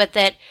associated with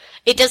it.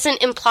 It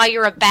doesn't imply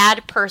you're a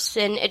bad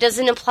person. It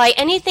doesn't imply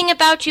anything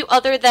about you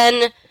other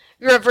than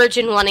you're a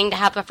virgin wanting to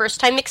have a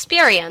first-time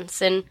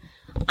experience. And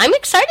I'm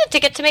excited to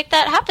get to make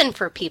that happen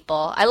for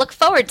people. I look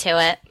forward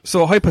to it.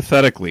 So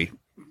hypothetically,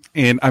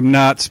 and I'm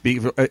not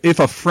speaking, if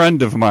a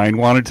friend of mine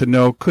wanted to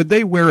know, could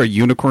they wear a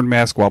unicorn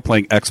mask while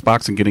playing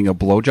Xbox and getting a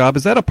blowjob?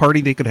 Is that a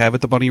party they could have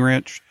at the Bunny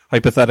Ranch,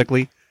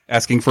 hypothetically?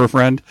 Asking for a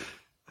friend?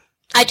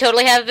 I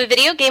totally have a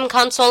video game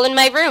console in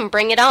my room.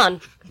 Bring it on.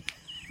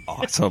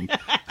 Awesome.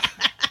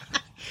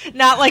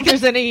 Not like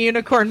there's any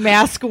unicorn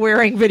mask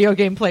wearing video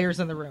game players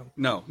in the room.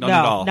 No, none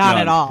at all. Not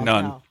at all.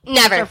 None. No.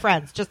 Never.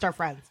 Just our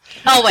friends.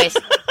 Always.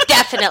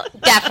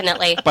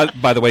 Definitely.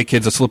 By the way,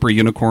 kids, a slippery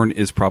unicorn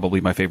is probably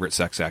my favorite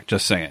sex act.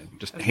 Just saying.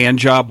 Just a hand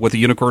job with a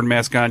unicorn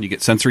mask on. You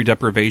get sensory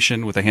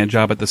deprivation with a hand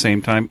job at the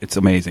same time. It's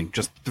amazing.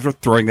 Just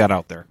throwing that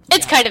out there.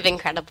 It's kind of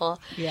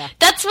incredible. Yeah.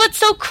 That's what's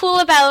so cool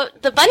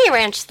about the Bunny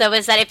Ranch, though,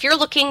 is that if you're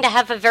looking to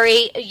have a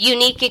very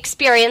unique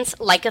experience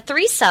like a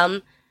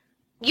threesome,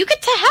 you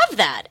get to have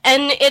that.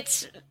 And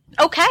it's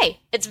okay.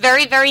 It's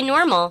very, very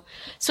normal.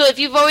 So if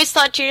you've always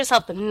thought to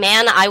yourself,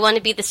 man, I want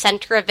to be the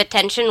center of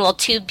attention while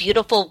two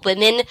beautiful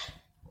women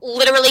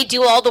literally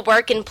do all the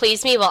work and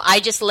please me while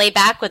I just lay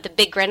back with a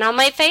big grin on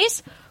my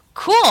face,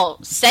 cool.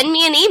 Send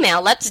me an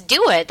email. Let's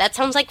do it. That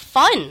sounds like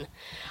fun.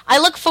 I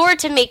look forward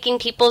to making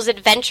people's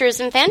adventures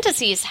and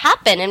fantasies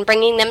happen and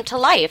bringing them to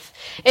life.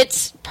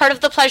 It's part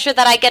of the pleasure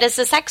that I get as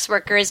a sex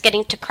worker, is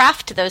getting to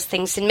craft those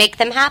things and make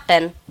them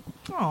happen.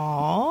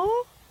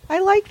 Aww. I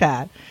like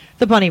that.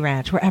 The Bunny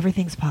Ranch, where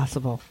everything's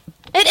possible.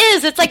 It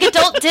is. It's like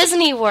adult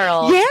Disney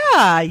World.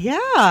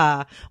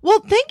 Yeah.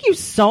 Well, thank you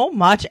so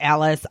much,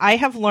 Alice. I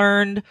have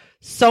learned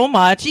so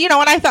much. You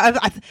know, and I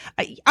thought,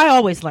 I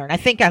always learn. I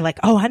think I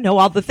know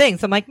all the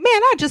things. I'm like, man,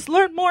 I just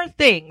learned more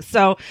things.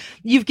 So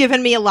you've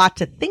given me a lot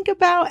to think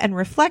about and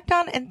reflect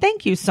on. And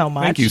thank you so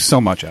much. Thank you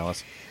so much,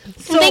 Alice.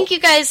 So, thank you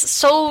guys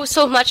so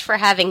much for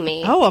having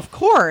me. Oh, of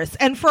course.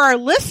 And for our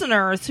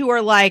listeners who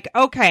are like,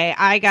 okay,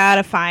 I got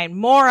to find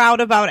more out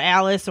about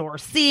Alice or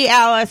see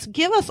Alice,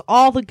 give us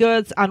all the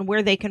goods on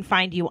where they can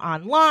find you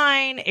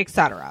online,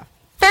 etc.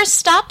 First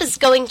stop is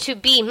going to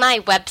be my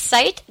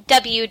website,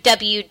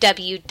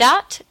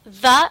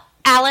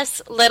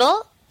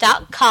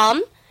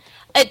 www.thealicelittle.com.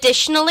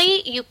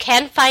 Additionally, you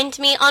can find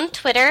me on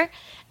Twitter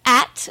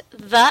at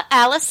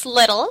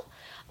 @thealicelittle.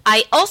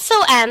 I also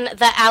am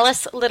the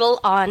Alice Little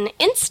on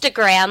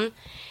Instagram,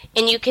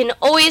 and you can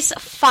always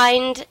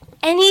find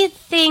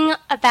anything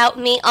about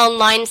me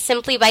online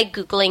simply by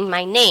Googling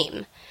my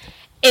name.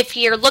 If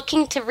you're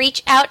looking to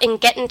reach out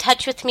and get in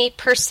touch with me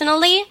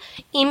personally,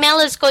 email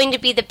is going to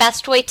be the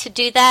best way to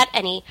do that.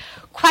 Any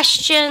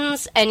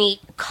questions,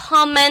 any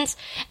comments,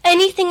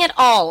 anything at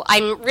all.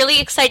 I'm really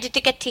excited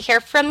to get to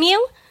hear from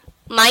you.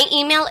 My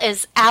email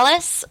is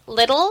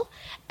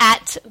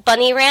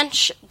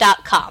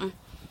alicelittle@bunnyranch.com.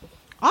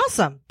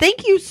 Awesome.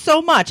 Thank you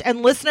so much.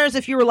 And listeners,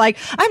 if you were like,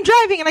 I'm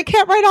driving and I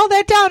can't write all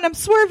that down, I'm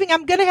swerving,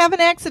 I'm going to have an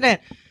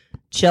accident.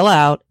 Chill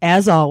out.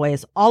 As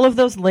always, all of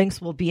those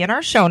links will be in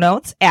our show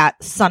notes at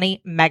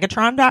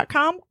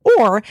sunnymegatron.com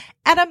or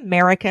at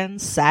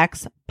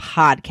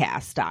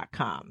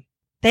americansexpodcast.com.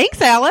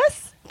 Thanks,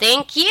 Alice.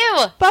 Thank you.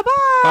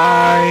 Bye-bye.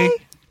 Bye.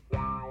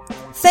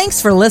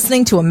 Thanks for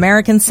listening to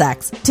American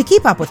Sex. To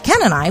keep up with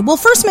Ken and I, well,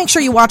 first make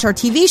sure you watch our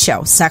TV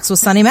show, Sex with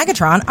Sunny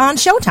Megatron, on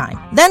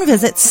Showtime. Then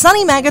visit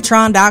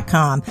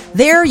sunnymegatron.com.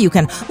 There you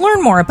can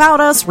learn more about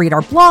us, read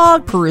our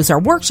blog, peruse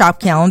our workshop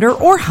calendar,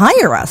 or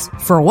hire us.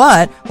 For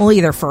what? Well,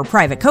 either for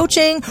private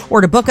coaching,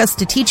 or to book us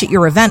to teach at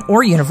your event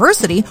or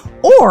university,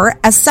 or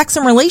as sex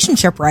and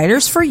relationship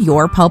writers for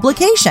your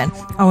publication.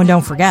 Oh, and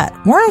don't forget,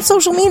 we're on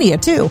social media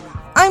too.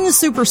 I'm the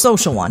super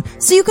social one,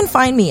 so you can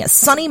find me as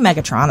Sunny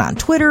Megatron on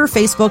Twitter,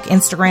 Facebook,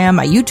 Instagram,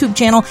 my YouTube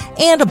channel,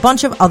 and a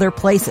bunch of other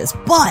places.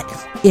 But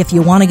if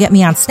you want to get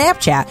me on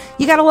Snapchat,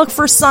 you got to look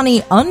for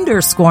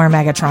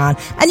Sunny_Megatron,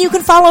 and you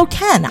can follow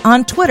Ken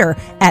on Twitter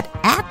at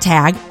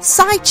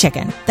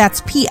 @tag_SyChicken. That's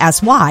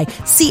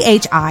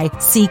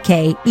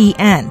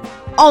PSYCHICKEN.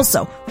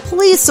 Also,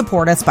 please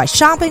support us by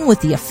shopping with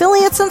the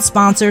affiliates and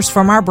sponsors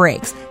from our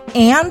breaks.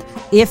 And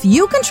if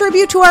you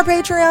contribute to our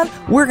Patreon,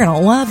 we're going to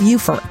love you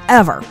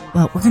forever.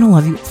 Well, we're going to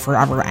love you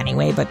forever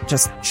anyway, but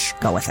just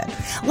go with it.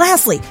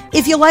 Lastly,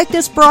 if you like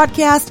this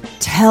broadcast,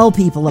 tell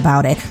people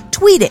about it.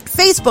 Tweet it,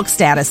 Facebook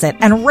status it,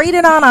 and rate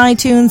it on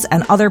iTunes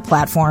and other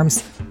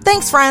platforms.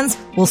 Thanks, friends.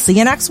 We'll see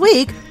you next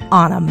week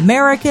on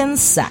American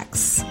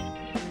Sex.